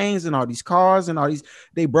these chains and all these cars and all these,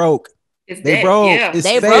 they broke. They broke. Yeah. It's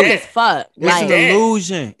they fake. broke as fuck. It's an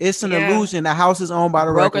illusion. It's an illusion. The house is owned by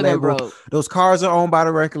the record label. Those cars are owned by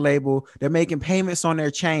the record label. They're making payments on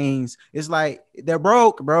their chains. It's like they're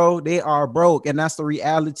broke, bro. They are broke, and that's the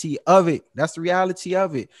reality of it. That's the reality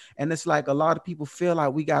of it. And it's like a lot of people feel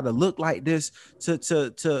like we gotta look like this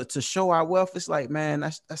to show our wealth. It's like, man,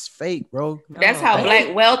 that's fake, bro. That's how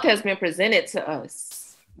black wealth has been presented to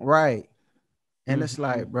us, right? And it's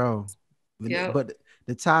like, bro, but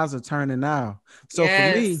the tides are turning now. So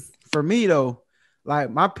for me though, like,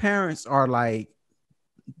 my parents are like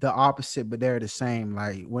the opposite, but they're the same.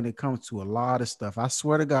 Like, when it comes to a lot of stuff, I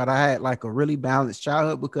swear to God, I had like a really balanced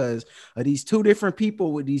childhood because of these two different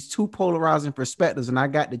people with these two polarizing perspectives, and I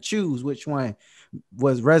got to choose which one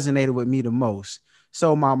was resonated with me the most.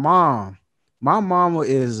 So my mama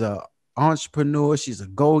is a entrepreneur. She's a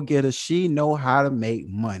go-getter. She know how to make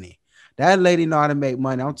money. That lady know how to make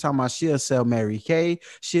money. I'm talking about she'll sell Mary Kay.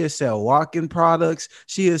 She'll sell walking products.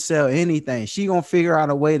 She'll sell anything. She gonna figure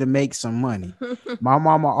out a way to make some money. My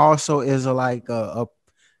mama also is a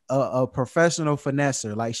professional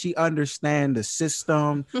finesser. Like, she understands the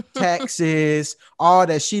system, taxes, all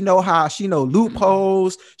that. She know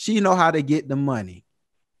loopholes. She know how to get the money.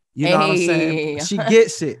 You know what I'm saying? She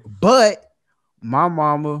gets it. But my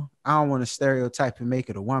mama, I don't want to stereotype and make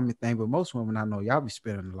it a woman thing, but most women I know, y'all be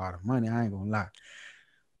spending a lot of money. I ain't gonna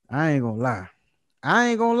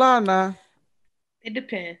lie now. It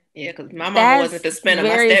depends. Yeah, because my mama wasn't the spender. My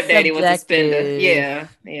stepdaddy was a spender. Yeah.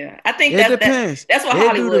 I think that depends. That's what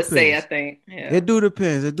Hollywood say, I think. Yeah. It do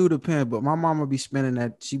depend. But my mama be spending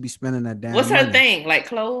that. She be spending that damn What's her money. thing? Like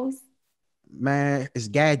clothes? Man, it's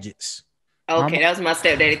gadgets. Okay, that was my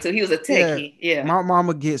stepdaddy too. He was a techie. Yeah. My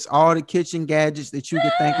mama gets all the kitchen gadgets that you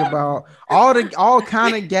could think about, all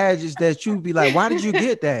kind of gadgets that you be like, why did you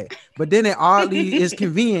get that? But then it oddly is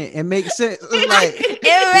convenient and makes sense. It's like,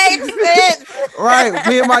 it makes sense. Right.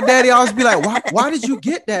 Me and my daddy always be like, why did you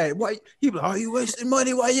get that? Why? He be like, oh, you wasting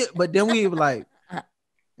money. Why you? But then we be like,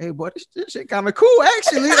 hey, boy, this shit kind of cool,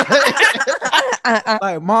 actually.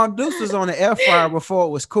 Like, Mom Deuce was on the air fryer before it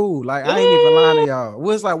was cool. Like, I ain't even lying to y'all. It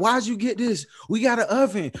was like, why'd you get this? We got an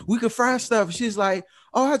oven. We could fry stuff. She's like,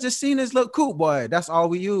 oh, I just seen this look cool, boy. That's all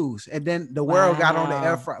we use. And then the world got on the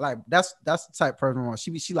air fryer. Like, that's the type of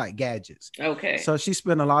person she like gadgets. Okay. So she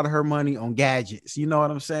spent a lot of her money on gadgets. You know what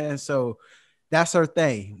I'm saying? So that's her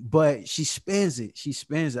thing. But she spends it.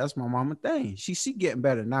 That's my mama thing. She getting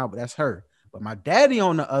better now, but that's her. But my daddy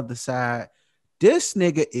on the other side, this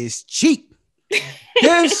nigga is cheap.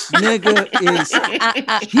 This nigga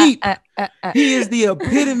is cheap. He is the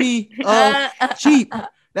epitome of cheap.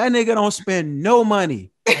 That nigga don't spend no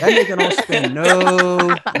money. That nigga don't spend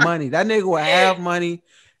no money. That nigga will have money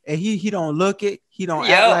and he don't look it. He don't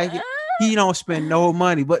act like it. He don't spend no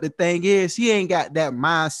money. But the thing is, he ain't got that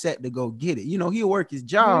mindset to go get it. You know, he'll work his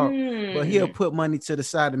job, but he'll put money to the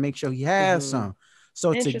side to make sure he has some.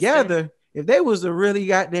 So together, if they was to really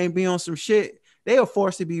goddamn be on some shit, they are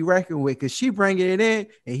forced to be reckoned with, because she bringing it in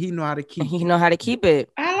and he know how to keep it. He know how to keep it.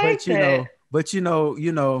 I like that. But you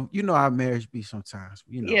know how marriage be sometimes.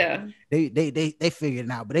 You know, they figure it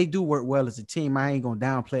out, but they do work well as a team. I ain't gonna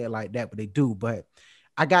downplay it like that, but they do. But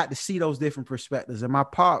I got to see those different perspectives. And my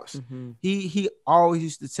pops, he always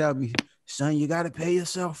used to tell me, son, you got to pay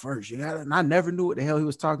yourself first. And I never knew what the hell he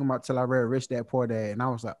was talking about till I read Rich Dad Poor Dad. And I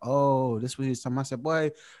was like, oh, this was his time. I said,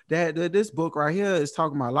 boy, Dad, this book right here is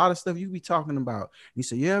talking about a lot of stuff you be talking about. And he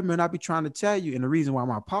said, yeah, man, I be trying to tell you. And the reason why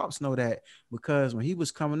my pops know that, because when he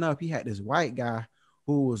was coming up, he had this white guy who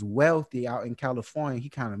who was wealthy out in California. He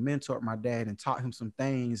kind of mentored my dad and taught him some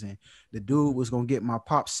things. And the dude was going to get my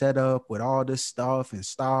pop set up with all this stuff and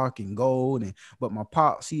stock and gold. But my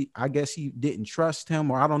pops, I guess he didn't trust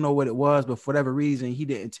him, or I don't know what it was, but for whatever reason, he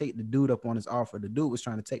didn't take the dude up on his offer. The dude was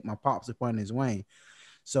trying to take my pops up on his wing.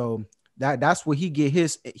 So that's where he get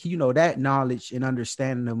his, that knowledge and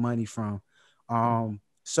understanding of money from.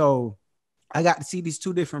 So I got to see these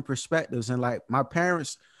two different perspectives. And like my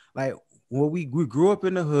parents, like, well, we grew up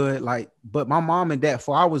in the hood, like, but my mom and dad,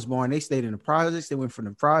 before I was born, they stayed in the projects. They went from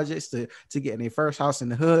the projects to getting their first house in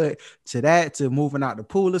the hood, to moving out the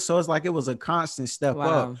Pooler. So it's like it was a constant step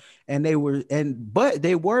up. And but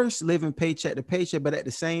they were living paycheck to paycheck. But at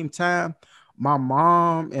the same time, my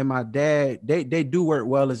mom and my dad, they do work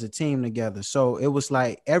well as a team together. So it was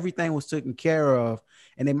like everything was taken care of,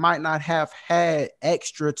 and they might not have had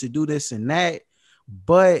extra to do this and that,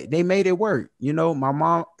 but they made it work. My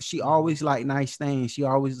mom, she always liked nice things. She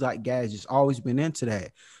always liked gadgets, always been into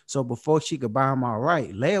that. So before she could buy them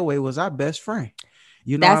outright, layaway was our best friend.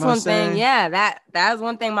 That's one thing. Yeah, that's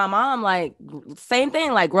one thing. My mom, like, same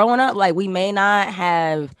thing, like growing up, like we may not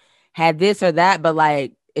have had this or that, but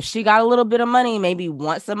like if she got a little bit of money, maybe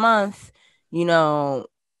once a month,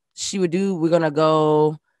 she would do, we're going to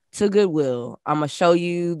go to Goodwill. I'm going to show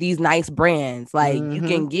you these nice brands. Like you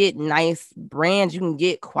can get nice brands. You can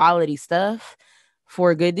get quality stuff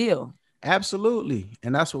for a good deal. Absolutely.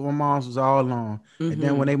 And that's what my mom's was all on. And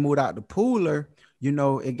then when they moved out to Pooler,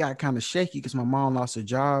 it got kind of shaky because my mom lost her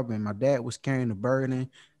job and my dad was carrying the burden,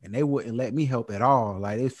 and they wouldn't let me help at all.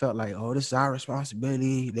 Like they felt like, oh, this is our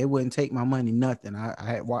responsibility. They wouldn't take my money, nothing. I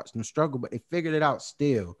had watched them struggle, but they figured it out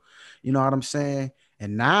still. You know what I'm saying?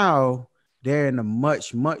 And now they're in a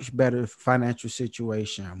much, much better financial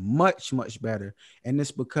situation, much, much better. And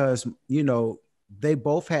it's because, they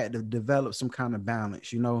both had to develop some kind of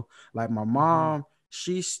balance, like my mom,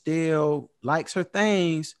 she still likes her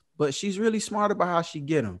things, but she's really smart about how she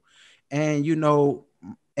get them. And,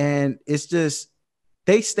 and it's just,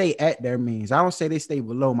 they stay at their means. I don't say they stay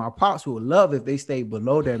below. My pops would love if they stayed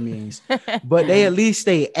below their means, but they at least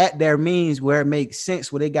stay at their means where it makes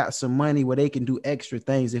sense, where they got some money, where they can do extra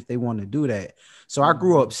things if they want to do that. So I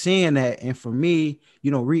grew up seeing that. And for me,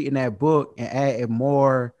 reading that book and adding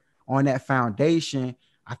more on that foundation,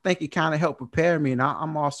 I think it kind of helped prepare me. And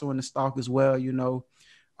I'm also in the stock as well.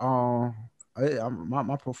 My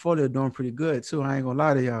portfolio doing pretty good too. I ain't gonna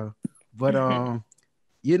lie to y'all, but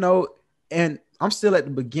and I'm still at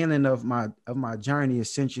the beginning of my journey,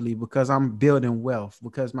 essentially, because I'm building wealth.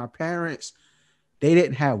 Because my parents, they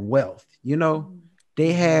didn't have wealth,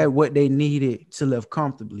 they had what they needed to live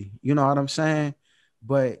comfortably. You know what I'm saying?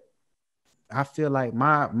 But I feel like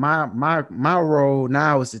my role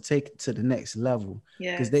now is to take it to the next level.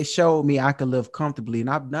 Because they showed me I could live comfortably, and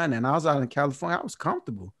I've done it. And I was out in California, I was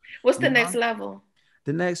comfortable. What's the next level?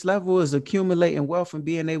 The next level is accumulating wealth and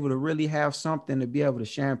being able to really have something to be able to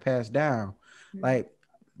share and pass down. Like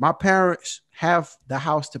my parents have the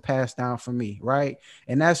house to pass down for me, right?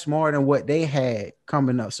 And that's more than what they had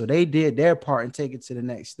coming up. So they did their part and take it to the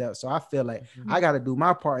next step. So I feel like I got to do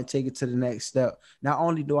my part and take it to the next step. Not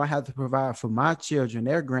only do I have to provide for my children,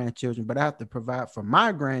 their grandchildren, but I have to provide for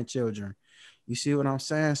my grandchildren. You see what I'm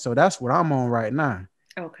saying? So that's what I'm on right now.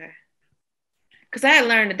 Okay. Because I had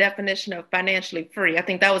learned the definition of financially free. I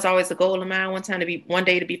think that was always a goal of mine one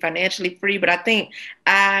day to be financially free. But I think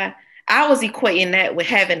I was equating that with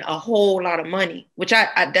having a whole lot of money, which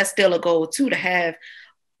that's still a goal too, to have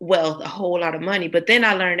wealth, a whole lot of money. But then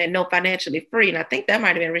I learned that no, financially free. And I think that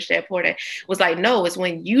might've been Rich Dad Poor Dad, was like, no, it's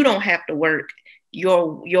when you don't have to work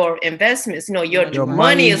your investments, your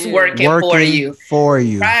money is working for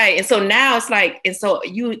you. Right. And so now it's like, and so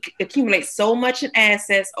you accumulate so much in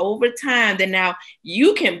assets over time that now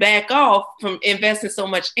you can back off from investing so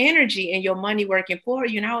much energy and your money working for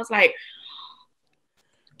you. And I was like,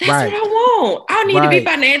 that's what I want. I need to be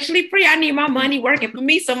financially free. I need my money working for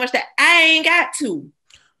me so much that I ain't got to.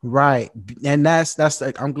 Right. And that's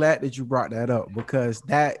like, I'm glad that you brought that up, because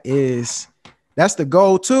that's the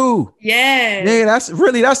goal too. Yeah. That's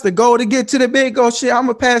the goal, to get to the big goal. Shit, I'm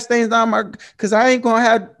gonna pass things down because I ain't gonna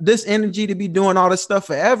have this energy to be doing all this stuff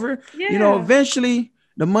forever. Yeah. Eventually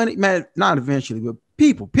the money, man, not eventually, but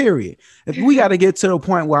people, period. If we got to get to the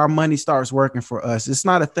point where our money starts working for us, it's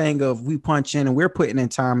not a thing of we punch in and we're putting in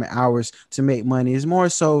time and hours to make money. It's more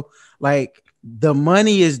so like the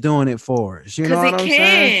money is doing it for us. You know what I'm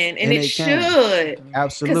saying? And it should.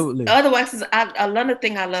 Absolutely. Otherwise, another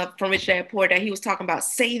thing I love from Rich Dad Poor Dad, he was talking about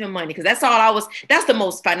saving money, because that's the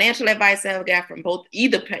most financial advice I ever got from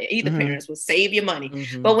either parents was save your money.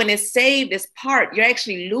 But when it's saved as part, you're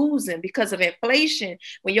actually losing because of inflation.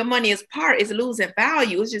 When your money is part, it's losing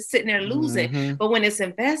value. It's just sitting there losing. But when it's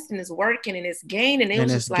investing, it's working and it's gaining. It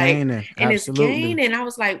was just like, and it's gaining. I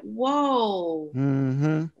was like, whoa.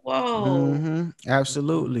 Whoa.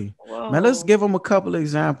 Absolutely. Whoa. Man, let's give them a couple of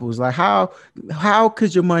examples. Like how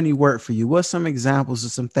could your money work for you? What's some examples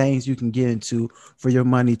of some things you can get into for your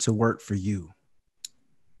money to work for you?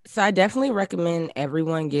 So I definitely recommend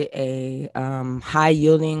everyone get a high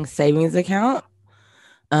yielding savings account.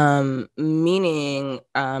 Meaning,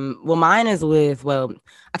 mine is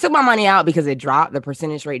I took my money out because it dropped, the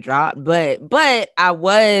percentage rate dropped, but I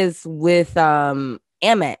was with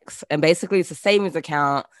Amex, and basically it's a savings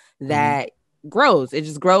account that grows. It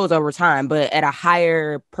just grows over time, but at a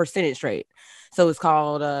higher percentage rate. So it's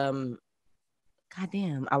called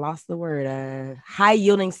goddamn, I lost the word. High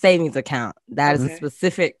yielding savings account. That is a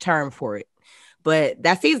specific term for it. But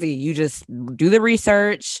that's easy. You just do the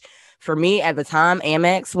research. For me at the time,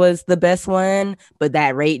 Amex was the best one, but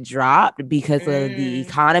that rate dropped because of the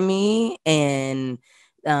economy and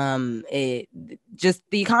the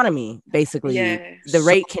economy, basically. The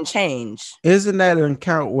rate can change. Isn't that an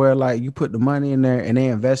account where like you put the money in there and they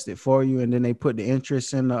invest it for you and then they put the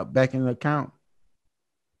interest back in the account?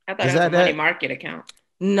 I thought it was a money market account.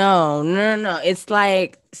 No. It's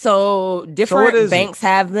like, so different banks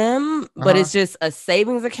have them, but it's just a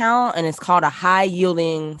savings account, and it's called a high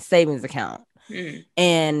yielding savings account.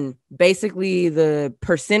 And basically the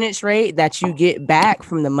percentage rate that you get back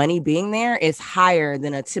from the money being there is higher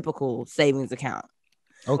than a typical savings account.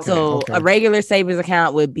 A regular savings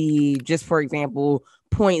account would be, just for example,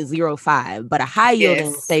 0.05, but a high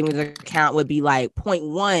yielding savings account would be like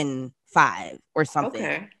 0.15 or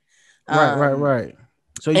something. Right.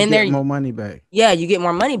 So you get more money back. Yeah, you get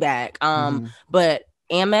more money back. But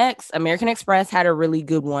Amex, American Express had a really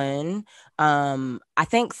good one. I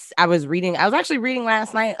think I was actually reading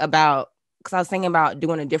last night about, because I was thinking about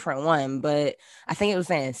doing a different one, but I think it was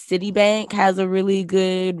saying Citibank has a really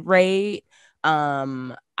good rate.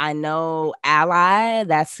 I know Ally,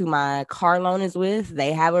 that's who my car loan is with.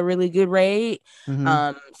 They have a really good rate.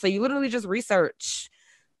 So you literally just research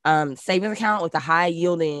savings account with a high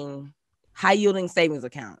yielding savings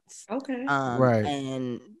accounts. Right.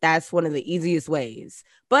 And that's one of the easiest ways.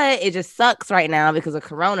 But it just sucks right now because of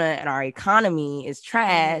Corona and our economy is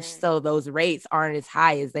trash. So those rates aren't as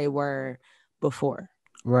high as they were before.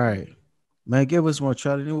 Right. Man, give us more,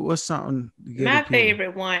 Trelani. What's something? My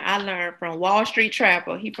favorite one I learned from Wall Street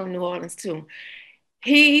Trapper. He from New Orleans too.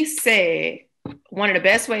 He said one of the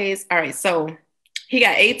best ways. All right, so he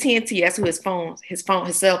got AT&T. That's who his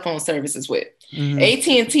cell phone service is with.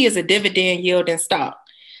 AT&T is a dividend yielding stock.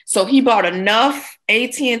 So he bought enough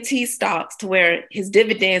AT&T stocks to where his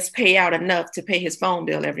dividends pay out enough to pay his phone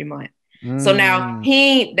bill every month. So now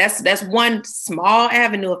that's one small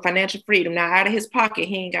avenue of financial freedom. Now out of his pocket,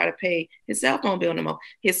 he ain't got to pay his cell phone bill no more.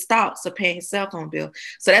 His stocks are paying his cell phone bill.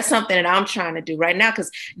 So that's something that I'm trying to do right now,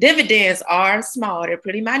 because dividends are small. They're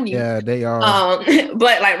pretty minute. Yeah, they are.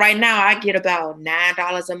 But like right now I get about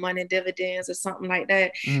 $9 a month in dividends or something like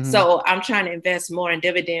that. So I'm trying to invest more in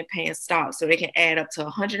dividend paying stocks so they can add up to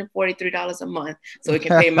 $143 a month so it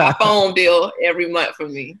can pay my phone bill every month for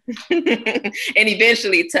me. And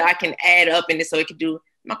eventually I can add up in it so it can do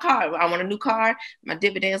my car. I want a new car. My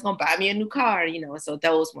dividends gonna buy me a new car, so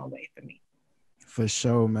that was one way for me. For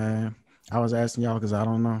sure, man. I was asking y'all because I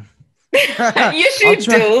don't know. Yes, you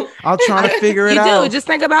do. I'm trying to figure it out. You do. Just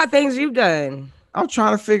think about things you've done. I'm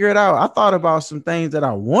trying to figure it out. I thought about some things that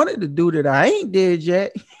I wanted to do that I ain't did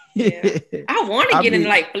yet. I want to get into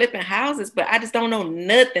like flipping houses, but I just don't know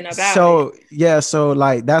nothing about it. So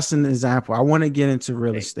like that's an example. I want to get into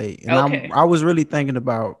real estate, and I was really thinking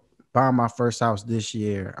about buying my first house this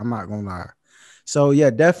year. I'm not gonna lie. So yeah,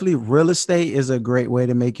 definitely real estate is a great way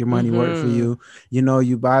to make your money work for you.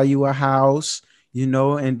 You buy you a house,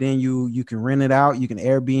 and then you can rent it out. You can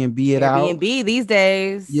Airbnb it out. Airbnb these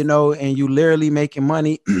days. And you literally making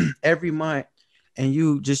money every month. And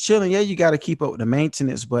you just chilling. Yeah, you got to keep up with the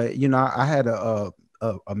maintenance. But, I had a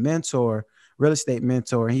mentor, real estate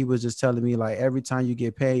mentor, and he was just telling me, like, every time you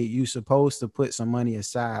get paid, you're supposed to put some money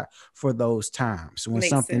aside for those times when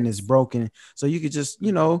something is broken. So you could just,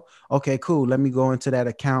 okay, cool. Let me go into that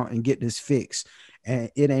account and get this fixed.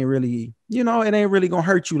 and it ain't really, it ain't really gonna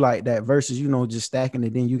hurt you like that versus, just stacking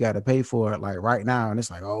it, then you got to pay for it like right now. And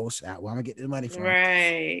it's like, oh, snap, where I'm gonna get this money from?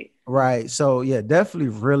 Right. So yeah, definitely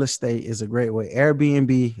real estate is a great way.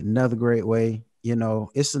 Airbnb, another great way.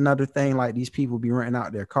 It's another thing, like these people be renting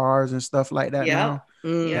out their cars and stuff like that now.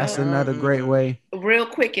 That's another great way. Real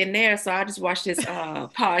quick in there. So I just watched this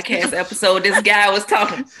podcast episode. This guy was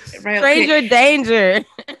talking. Stranger danger.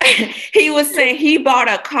 He was saying he bought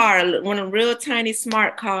a car, one of the real tiny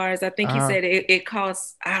smart cars. I think he said it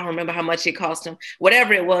costs, I don't remember how much it cost him,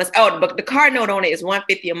 whatever it was. Oh, but the car note on it is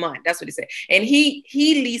 $150 a month. That's what he said. And he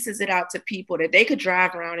leases it out to people that they could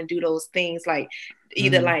drive around and do those things like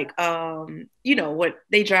either like what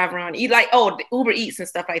they drive around, like Uber Eats and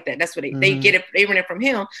stuff like that. That's what they get it, they rent it from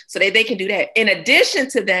him so they can do that. In addition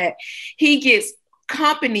to that, he gets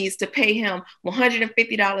companies to pay him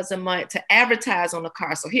 $150 a month to advertise on the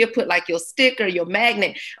car. So he'll put like your sticker, your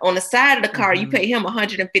magnet on the side of the car. You pay him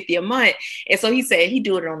 $150 a month. And so he said he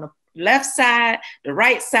do it on the left side, the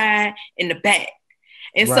right side, and the back.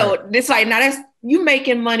 And so it's like, now that's you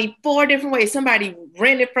making money 4 different ways. Somebody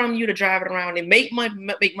rent it from you to drive it around and make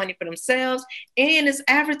money for themselves, and it's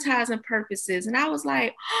advertising purposes. And I was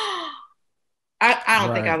like, I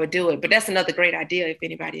don't think I would do it, but that's another great idea if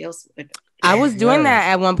anybody else would. I was doing that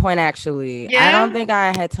at one point, actually. Yeah? I don't think I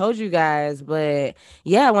had told you guys, but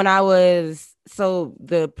yeah, when so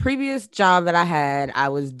the previous job that I had, I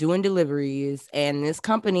was doing deliveries, and this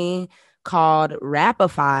company called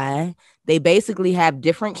Rapify, they basically have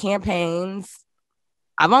different campaigns.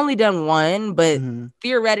 I've only done one, but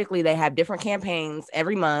theoretically they have different campaigns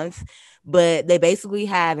every month, but they basically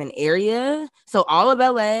have an area. So all of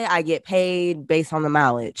LA, I get paid based on the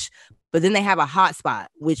mileage, but then they have a hotspot,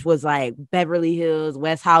 which was like Beverly Hills,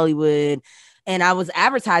 West Hollywood. And I was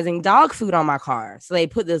advertising dog food on my car. So they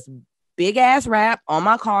put this big ass wrap on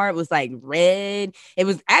my car. It was like red. It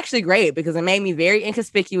was actually great because it made me very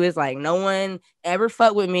inconspicuous. Like no one ever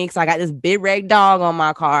fucked with me because I got this big red dog on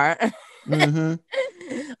my car.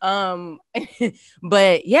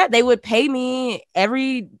 But yeah, they would pay me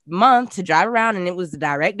every month to drive around, and it was a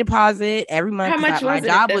direct deposit every month. How much my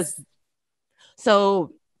job was?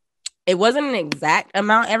 So it wasn't an exact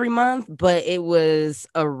amount every month, but it was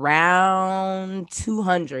around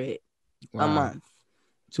 $200 a month.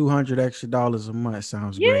 $200 extra a month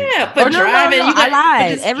sounds great. Yeah, but driving, no, I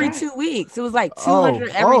lied. Every 2 weeks, it was like $200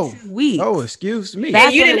 every 2 weeks. Oh, excuse me.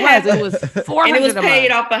 That's what it was. It was $400. And it was paid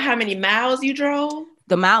off of how many miles you drove.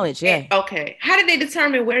 The mileage, yeah. Okay. How did they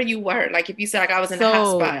determine where you were? Like if you said like I was in the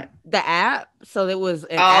hot spot. The app. So it was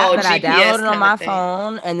an app that GPS I downloaded on my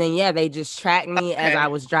phone, and then they just tracked me as I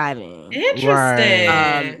was driving. Interesting.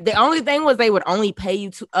 Right. The only thing was they would only pay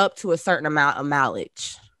you up to a certain amount of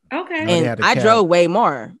mileage. Okay. And I drove way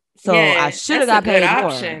more. So I should have got paid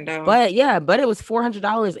more. Though. But it was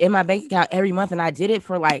 $400 in my bank account every month, and I did it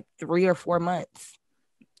for like 3 or 4 months.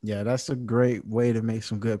 Yeah, that's a great way to make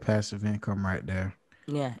some good passive income right there.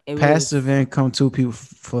 Yeah. Passive income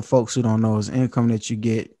for folks who don't know, is income that you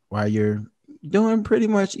get while you're doing pretty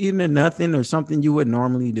much either nothing or something you would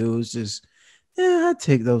normally do. It's just, I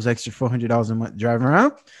take those extra $400 a month driving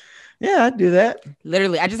around. Yeah, I do that.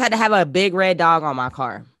 Literally, I just had to have a big red dog on my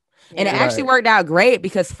car. And it actually worked out great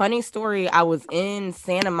because, funny story, I was in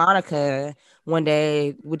Santa Monica one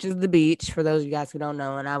day, which is the beach for those of you guys who don't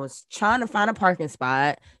know. And I was trying to find a parking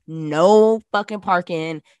spot. No fucking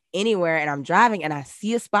parking anywhere. And I'm driving and I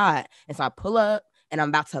see a spot. And so I pull up and I'm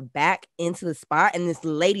about to back into the spot. And this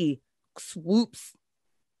lady swoops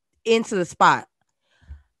into the spot.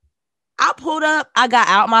 I pulled up. I got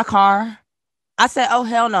out my car. I said, oh,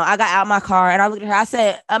 hell no. I got out my car and I looked at her. I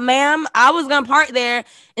said, ma'am, I was going to park there.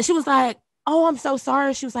 And she was like, oh, I'm so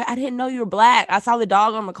sorry. She was like, I didn't know you were black. I saw the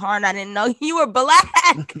dog on the car and I didn't know you were black.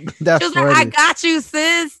 That's she was funny. like, I got you,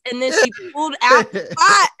 sis. And then she pulled out the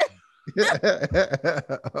spot.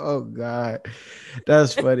 Oh, God.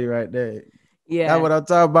 That's funny right there. Yeah. That's what I'm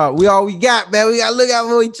talking about. We all we got, man. We got to look out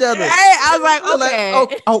for each other. Hey, I was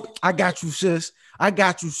like, okay. I got you, sis. I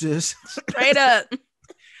got you, sis. Straight up.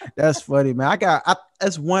 That's funny, man.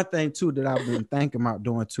 That's one thing too that I've been thinking about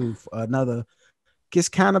doing too. For another, it's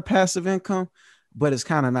kind of passive income, but it's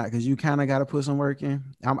kind of not because you kind of got to put some work in.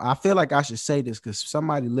 I feel like I should say this because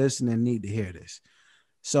somebody listening need to hear this.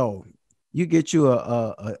 So you get you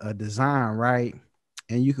a design, right?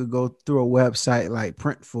 And you could go through a website like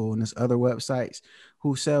Printful and there's other websites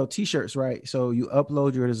who sell t-shirts, right? So you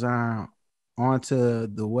upload your design onto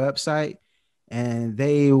the website and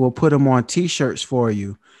they will put them on t-shirts for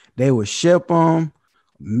you. They will ship them,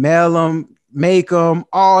 mail them, make them,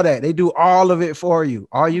 all that. They do all of it for you.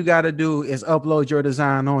 All you got to do is upload your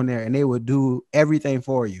design on there and they will do everything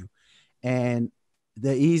for you. And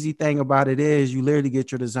the easy thing about it is you literally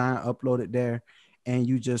get your design uploaded there and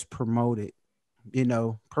you just promote it. You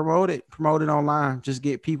know, promote it online. Just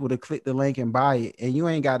get people to click the link and buy it. And you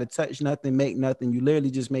ain't got to touch nothing, make nothing. You literally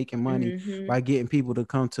just making money by getting people to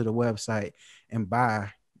come to the website and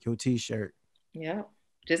buy your t-shirt. Yeah.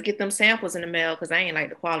 Just get them samples in the mail because I ain't like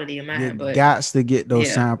the quality of mine. But got to get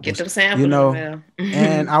those samples. Get them samples in the mail.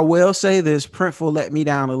 And I will say this, Printful let me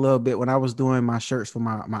down a little bit when I was doing my shirts for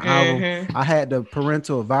my album. I had the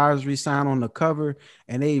parental advisory sign on the cover,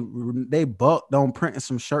 and they bucked on printing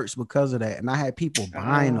some shirts because of that. And I had people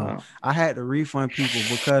buying them. I had to refund people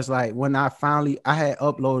because like when I had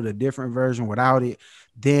uploaded a different version without it.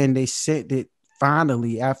 Then they sent it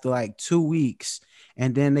finally after like 2 weeks.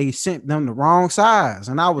 And then they sent them the wrong size,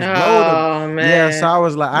 and I was loaded. Man. Yeah, so I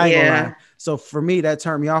was like, I ain't gonna lie. So for me, that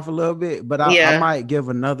turned me off a little bit. But I might give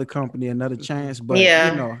another company another chance. But you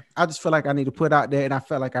know, I just feel like I need to put out there, and I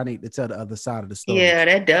felt like I need to tell the other side of the story. Yeah,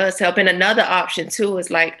 that does help. And another option too is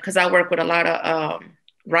like, because I work with a lot of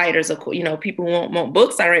writers, you know, people who want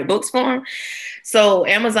books. I write books for them. So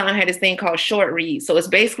Amazon had this thing called short read. So it's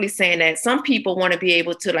basically saying that some people want to be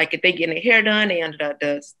able to, like, if they getting their hair done, they under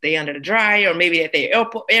the dryer, or maybe at the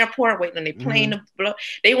airport waiting on their plane to blow.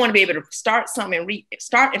 They want to be able to start something and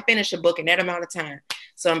start and finish a book in that amount of time.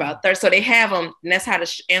 So about 30. So they have them, and that's how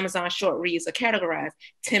the Amazon short reads are categorized: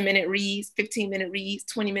 10-minute reads, 15-minute reads,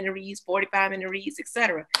 20-minute reads, 45-minute reads,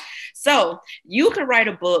 etc. So you could write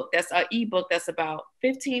a book that's an ebook that's about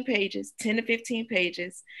 15 pages, 10 to 15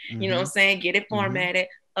 pages. You know what I'm saying? Get it formatted,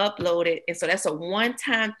 upload it. And so that's a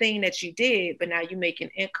one-time thing that you did, but now you're making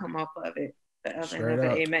income off of it.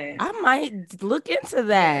 Amen. I might look into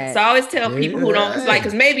that. So I always tell people who don't, it's like,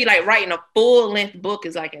 because maybe like writing a full-length book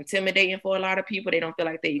is like intimidating for a lot of people. They don't feel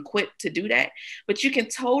like they're equipped to do that. But you can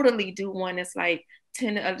totally do one that's like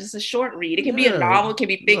just a short read. It can be a novel, it can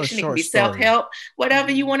be fiction, it can be self-help,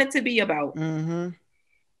 whatever you want it to be about.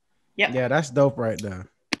 Yeah, that's dope right there.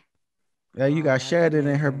 Yeah, you got Sheridan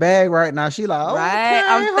in her bag right now. She like, right.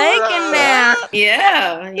 I'm thinking now.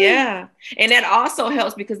 Yeah. And that also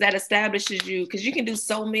helps because that establishes you, because you can do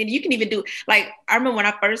so many. You can even do, like, I remember when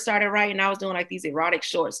I first started writing, I was doing like these erotic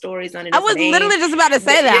short stories under. I was literally just about to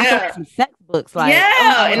say that. I saw some sex books, like,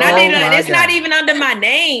 and I did. It's not even under my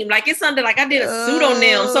name. Like, it's under, like, I did a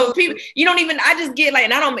pseudonym. So people, you don't even. I just get like,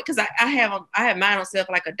 and I don't, because I have mine on sale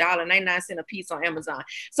for like $1.99 a piece on Amazon.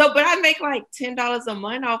 So, but I make like $10 a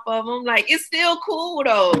month off of them. Like, it's still cool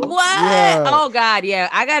though. What? Yeah. Oh God, yeah.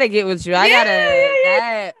 I gotta get with you. I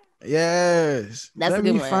gotta. Yes. That's Let a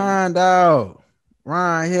good me one. find out.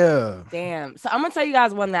 Right here. Damn. So I'm gonna tell you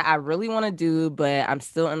guys one that I really want to do, but I'm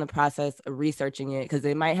still in the process of researching it because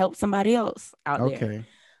it might help somebody else out there.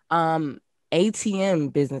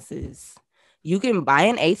 ATM businesses. You can buy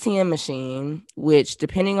an ATM machine, which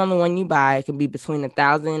depending on the one you buy, it can be between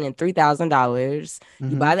 $1,000 and $3,000.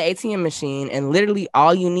 You buy the ATM machine, and literally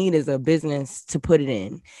all you need is a business to put it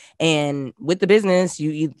in. And with the business,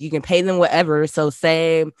 you can pay them whatever. So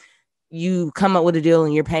say you come up with a deal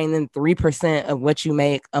and you're paying them 3% of what you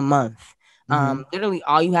make a month. Literally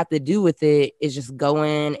all you have to do with it is just go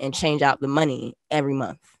in and change out the money every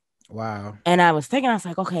month. Wow. And I was thinking, I was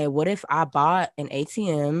like, okay, what if I bought an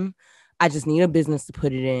ATM? I just need a business to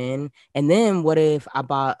put it in. And then what if I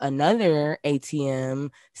bought another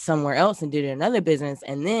ATM somewhere else and did another business?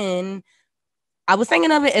 And then I was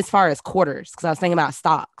thinking of it as far as quarters, because I was thinking about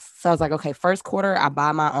stocks. So I was like, okay, first quarter, I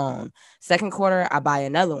buy my own. Second quarter, I buy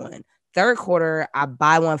another one. Third quarter, I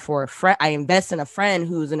buy one for a friend. I invest in a friend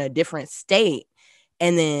who's in a different state.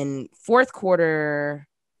 And then fourth quarter,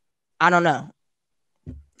 I don't know.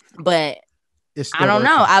 But I don't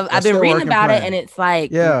know. I've been reading about it, and it's like,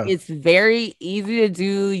 it's very easy to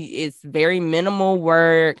do. It's very minimal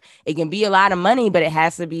work. It can be a lot of money, but it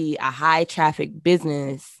has to be a high traffic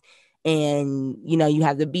business. And, you know, you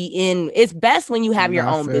have to be in. It's best when you have your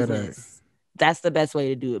own business. That's the best way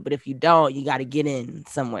to do it. But if you don't, you got to get in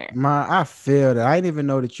somewhere. I feel that. I didn't even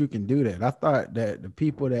know that you can do that. I thought that the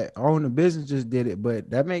people that own the business just did it, but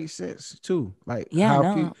that makes sense too. Like, if I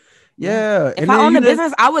owned a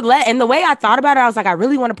business, I would and the way I thought about it, I was like, I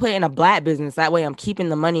really want to put it in a Black business. That way I'm keeping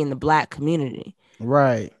the money in the Black community.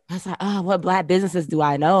 Right. I was like, what Black businesses do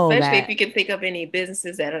I know? Especially if you can think of any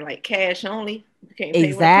businesses that are like cash only. You can't pay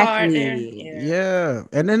exactly. with a card there. Yeah.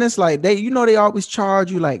 And then it's like they always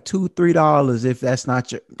charge you like $2-3 if that's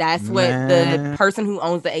not your. That's what the person who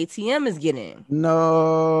owns the ATM is getting.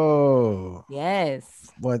 No.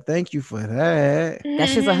 Yes. Boy, thank you for that.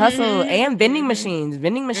 That's just a hustle. And vending machines.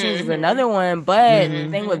 Vending machines is another one. But the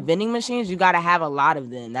thing with vending machines, you got to have a lot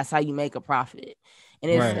of them. That's how you make a profit.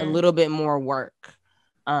 And it's a little bit more work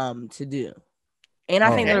to do. And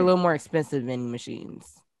I think they're a little more expensive vending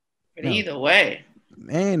machines. But either way.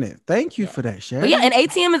 Ain't it? Thank you for that, Sheridan. But yeah, an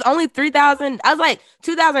ATM is only $3,000. I was like,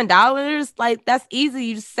 $2,000. Like, that's easy.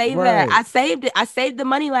 You just save that. I saved it. I saved the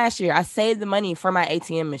money last year. I saved the money for my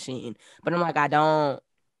ATM machine. But I'm like, I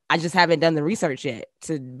just haven't done the research yet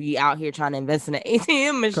to be out here trying to invest in an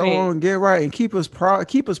ATM machine. Go on, get right and keep us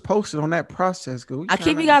posted on that process. I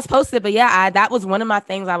keep you guys posted, but yeah, that was one of my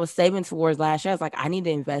things I was saving towards last year. I was like, I need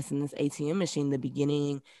to invest in this ATM machine the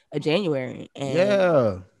beginning of January,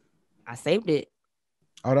 and I saved it.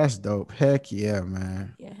 Oh, that's dope. Heck yeah,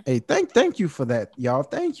 man. Yeah. Hey, thank you for that, y'all.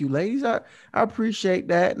 Thank you, ladies. I appreciate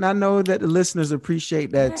that. And I know that the listeners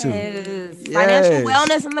appreciate that too. Financial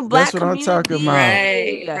wellness in the Black community. That's what I'm talking about.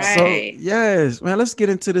 Right. So, yes, man, let's get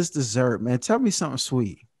into this dessert, man. Tell me something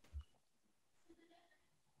sweet.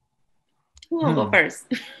 Who will go first?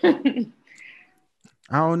 I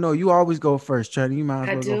don't know. You always go first, Trelani. You might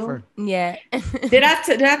as well go first. Yeah. Did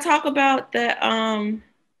I talk about that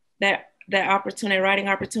opportunity, writing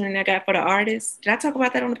opportunity I got for the artist? Did I talk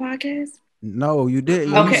about that on the podcast? No, you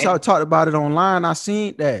didn't. Okay. You talked about it online. I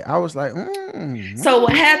seen that. I was like, So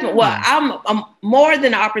what happened? Well, I'm more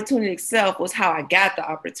than the opportunity itself was how I got the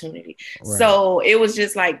opportunity. Right. So it was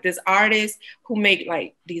just like this artist who make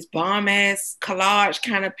like these bomb ass collage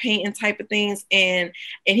kind of painting type of things, and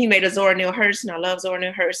he made a Zora Neale Hurston. I love Zora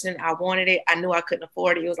Neale Hurston. I wanted it. I knew I couldn't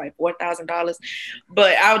afford it. It was like $4,000,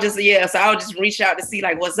 but I would just so I would just reach out to see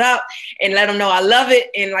like what's up and let them know I love it,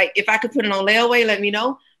 and like if I could put it on layaway, let me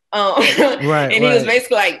know. And he was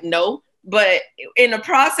basically like, no. But in the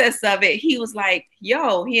process of it, he was like,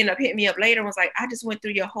 yo, he ended up hitting me up later and was like, I just went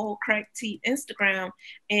through your whole Crack Tea Instagram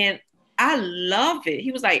and I love it.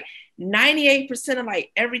 He was like, 98% of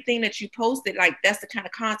like everything that you posted, like that's the kind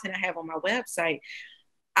of content I have on my website.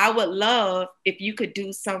 I would love if you could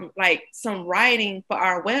do some writing for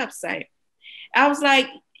our website. I was like,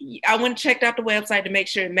 I went and checked out the website to make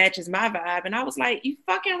sure it matches my vibe. And I was like, you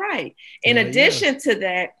fucking right. In addition to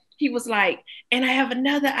that, he was like, and I have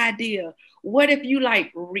another idea. What if you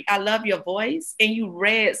like, I love your voice and you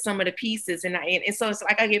read some of the pieces and so it's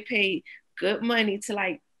like I get paid good money to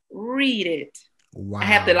like read it. Wow. I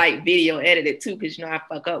have to like video edit it too, because I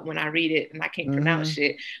fuck up when I read it and I can't pronounce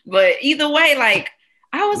shit. But either way, like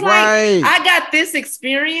I was like, I got this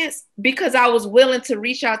experience because I was willing to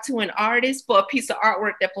reach out to an artist for a piece of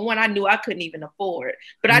artwork that for one, I knew I couldn't even afford,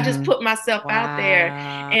 but I just put myself out there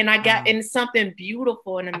and I got, and something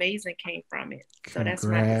beautiful and amazing came from it. So that's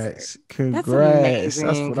my dessert. Congrats. That's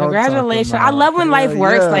amazing. Congratulations. I love when life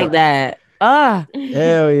works like that. Hell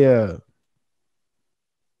yeah.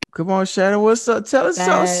 Come on, Shannon. What's up? Tell us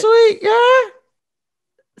something sweet, yeah.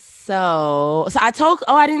 So I told,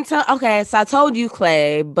 I didn't tell. Okay. So I told you,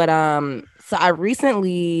 Clay, but, so I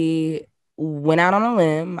recently went out on a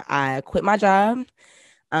limb. I quit my job.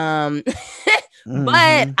 But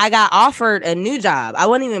I got offered a new job. I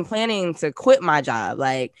wasn't even planning to quit my job.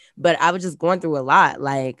 But I was just going through a lot.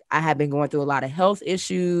 Like I had been going through a lot of health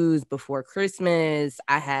issues before Christmas.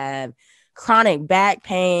 I have chronic back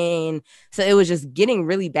pain. So it was just getting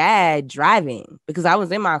really bad driving because I was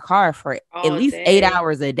in my car for at least 8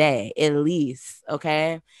 hours a day, at least.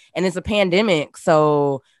 Okay. And it's a pandemic.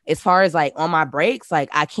 So as far as like on my breaks, like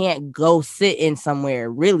I can't go sit in somewhere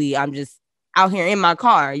really. I'm just out here in my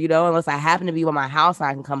car, unless I happen to be at my house and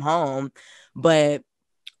I can come home. But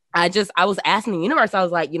I was asking the universe, I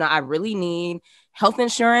was like, I really need health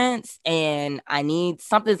insurance and I need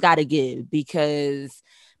something's got to give because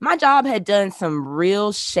my job had done some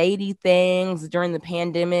real shady things during the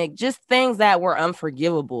pandemic, just things that were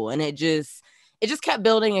unforgivable. And it just kept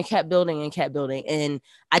building and kept building and kept building. And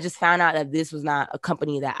I just found out that this was not a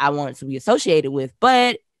company that I wanted to be associated with,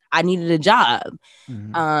 but I needed a job.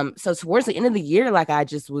 So towards the end of the year, like I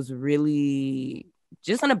just was really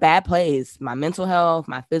just in a bad place. My mental health,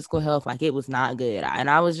 my physical health, like it was not good. And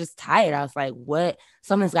I was just tired. I was like, what?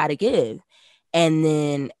 Something's got to give. And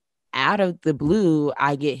then out of the blue,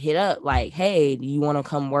 I get hit up like, hey, do you want to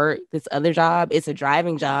come work this other job? It's a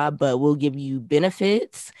driving job, but we'll give you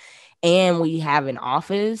benefits and we have an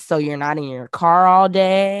office. So you're not in your car all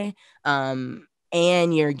day.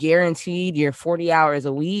 And you're guaranteed your 40 hours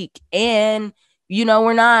a week. And,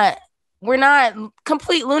 we're not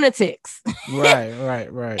complete lunatics. Right.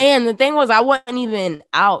 And the thing was, I wasn't even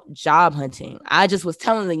out job hunting. I just was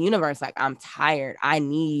telling the universe, like, I'm tired. I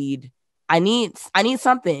need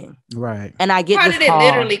something. Right. And I get How this did it call.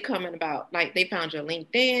 literally coming about? Like they found your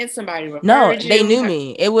LinkedIn, somebody referred you? No, they knew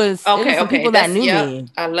me. It was some people that knew me.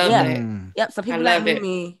 I love that. Yep. Some people that knew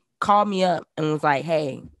me called me up and was like,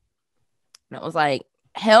 hey. And I was like,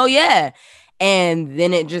 hell yeah. And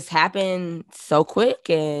then it just happened so quick.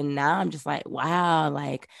 And now I'm just like, wow,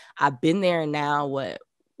 like I've been there now,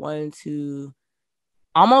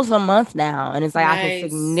 almost a month now. And it's like, I can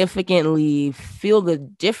significantly feel the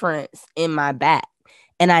difference in my back.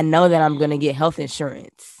 And I know that I'm going to get health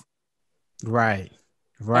insurance. Right.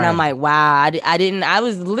 And I'm like, wow, I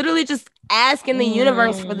was literally just asking the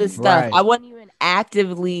universe for this stuff. I wasn't even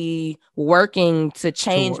actively working to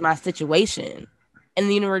change my situation. And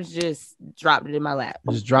the universe just dropped it in my lap.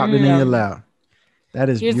 Just dropped it in your lap. That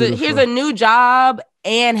is beautiful. Here's a new job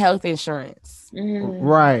and health insurance.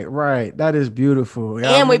 Right. That is beautiful.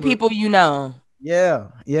 And with people you know. Yeah.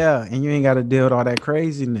 And you ain't got to deal with all that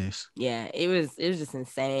craziness. Yeah, it was just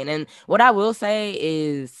insane. And what I will say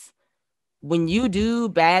is, when you do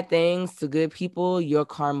bad things to good people, your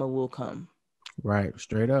karma will come. Right.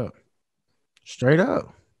 Straight up.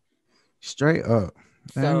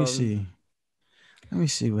 Let me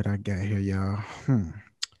see what I got here, y'all.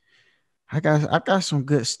 I got some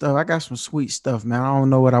good stuff. I got some sweet stuff, man. I don't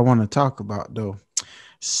know what I want to talk about though.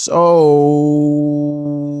 So,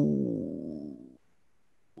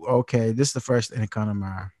 okay, this is the first thing that comes to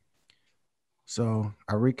mind. So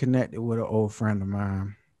I reconnected with an old friend of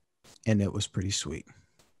mine, and it was pretty sweet.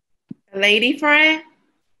 A lady friend?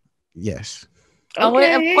 Yes.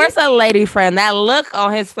 Okay. Oh, of course, a lady friend. That look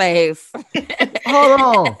on his face. Hold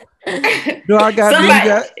on. Do I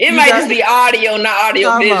got it might just be audio, not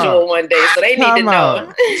audio visual one day, so they need to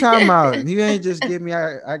know. Time out. You ain't just give me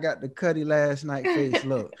I got the Cuddy last night face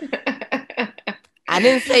look. I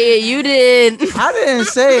didn't say it, you did. I didn't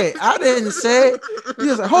say it. You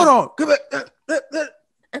was like, hold on. Come back.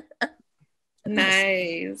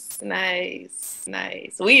 Nice.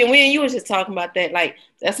 We and you was just talking about that. Like,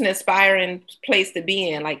 that's an inspiring place to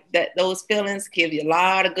be in. Like, that those feelings give you a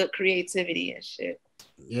lot of good creativity and shit.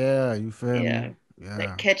 Yeah, you feel me? Yeah.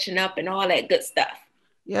 Like catching up and all that good stuff.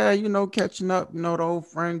 Yeah, catching up, the old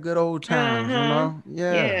friend, good old times,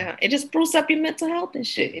 Yeah. It just spruce up your mental health and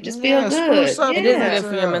shit. It just feels good. It is good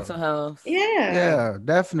for your mental health. Yeah,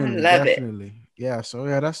 definitely. I love it. Yeah, so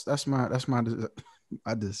yeah, that's my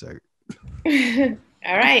I dessert.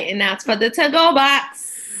 All right, and now it's for the to-go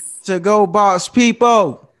box. To-go box,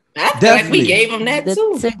 people. I feel like we gave them that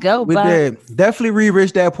too. To-go box. We did. Definitely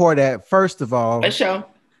re-rich that, pour that. First of all, for sure.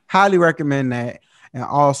 Highly recommend that. And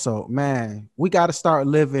also, man, we got to start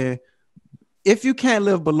living. If you can't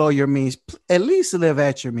live below your means, at least live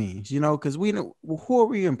at your means, because who are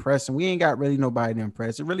we impressing? We ain't got really nobody to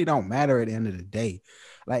impress. It really don't matter at the end of the day.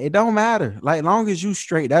 Like, it don't matter. Like, long as you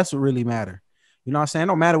straight, that's what really matter. You know what I'm saying? It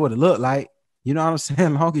don't matter what it look like. You know what I'm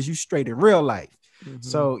saying? Long as you straight in real life. Mm-hmm.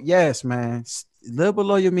 So yes, man, live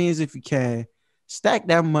below your means if you can. Stack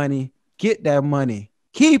that money, get that money,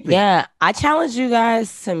 keep it. Yeah, I challenge you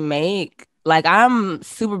guys to make, like, I'm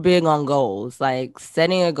super big on goals, like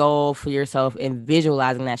setting a goal for yourself and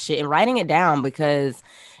visualizing that shit and writing it down, because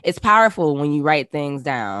it's powerful when you write things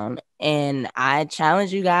down. And I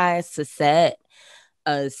challenge you guys to set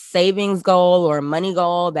a savings goal or a money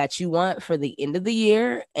goal that you want for the end of the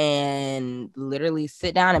year and literally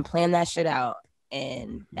sit down and plan that shit out.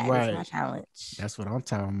 And that is my challenge. That's what I'm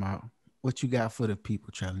talking about. What you got for the people,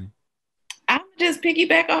 Trelani? I'm just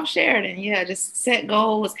piggyback off Sheridan. Yeah, just set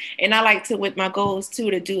goals. And I like to, with my goals too,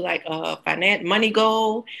 to do like a money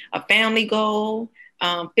goal, a family goal,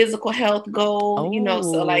 physical health goal,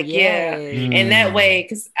 so like, and that way,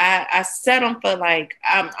 because I set them for like,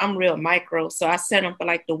 I'm real micro, so I set them for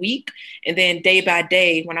like the week, and then day by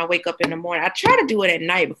day, when I wake up in the morning, I try to do it at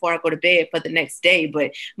night before I go to bed for the next day, but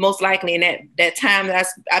most likely in that time that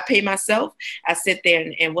I pay myself, I sit there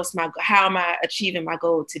and how am I achieving my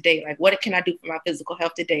goal today? Like, what can I do for my physical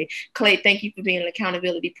health today? Clay, thank you for being an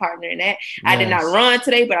accountability partner in that. Yes. I did not run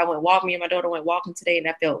today, but I went walking. Me and my daughter went walking today, and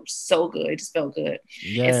that felt so good. It just felt good.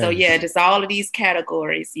 Yes. And so, just all of these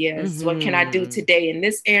categories. Yes. Mm-hmm. What can I do today in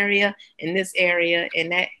this area, and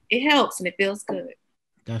that it helps and it feels good.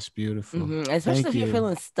 That's beautiful. Mm-hmm. Especially if you're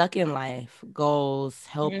feeling stuck in life, goals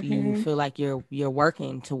help you feel like you're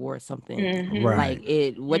working towards something. Mm-hmm. Right.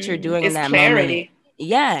 Like what you're doing it's in that clarity. moment.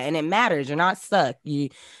 Yeah, and it matters. You're not stuck. You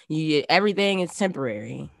everything is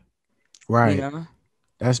temporary. Right.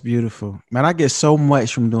 That's beautiful. Man, I get so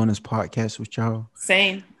much from doing this podcast with y'all.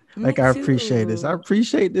 Same. Like, I appreciate this. I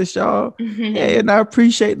appreciate this, y'all. Mm-hmm. And I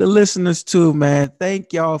appreciate the listeners too, man.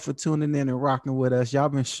 Thank y'all for tuning in and rocking with us. Y'all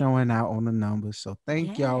been showing out on the numbers. So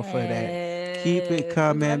thank y'all for that. Keep it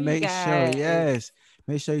coming. Make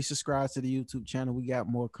sure you subscribe to the YouTube channel. We got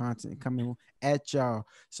more content coming at y'all.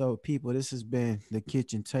 So people, this has been the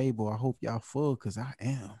kitchen table. I hope y'all full, because I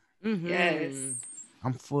am. Mm-hmm. Yes.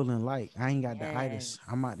 I'm full and light. I ain't got the itis.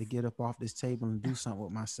 I'm about to get up off this table and do something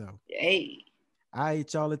with myself. Hey. All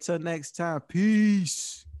right, y'all. Until next time.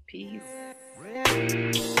 Peace. Peace.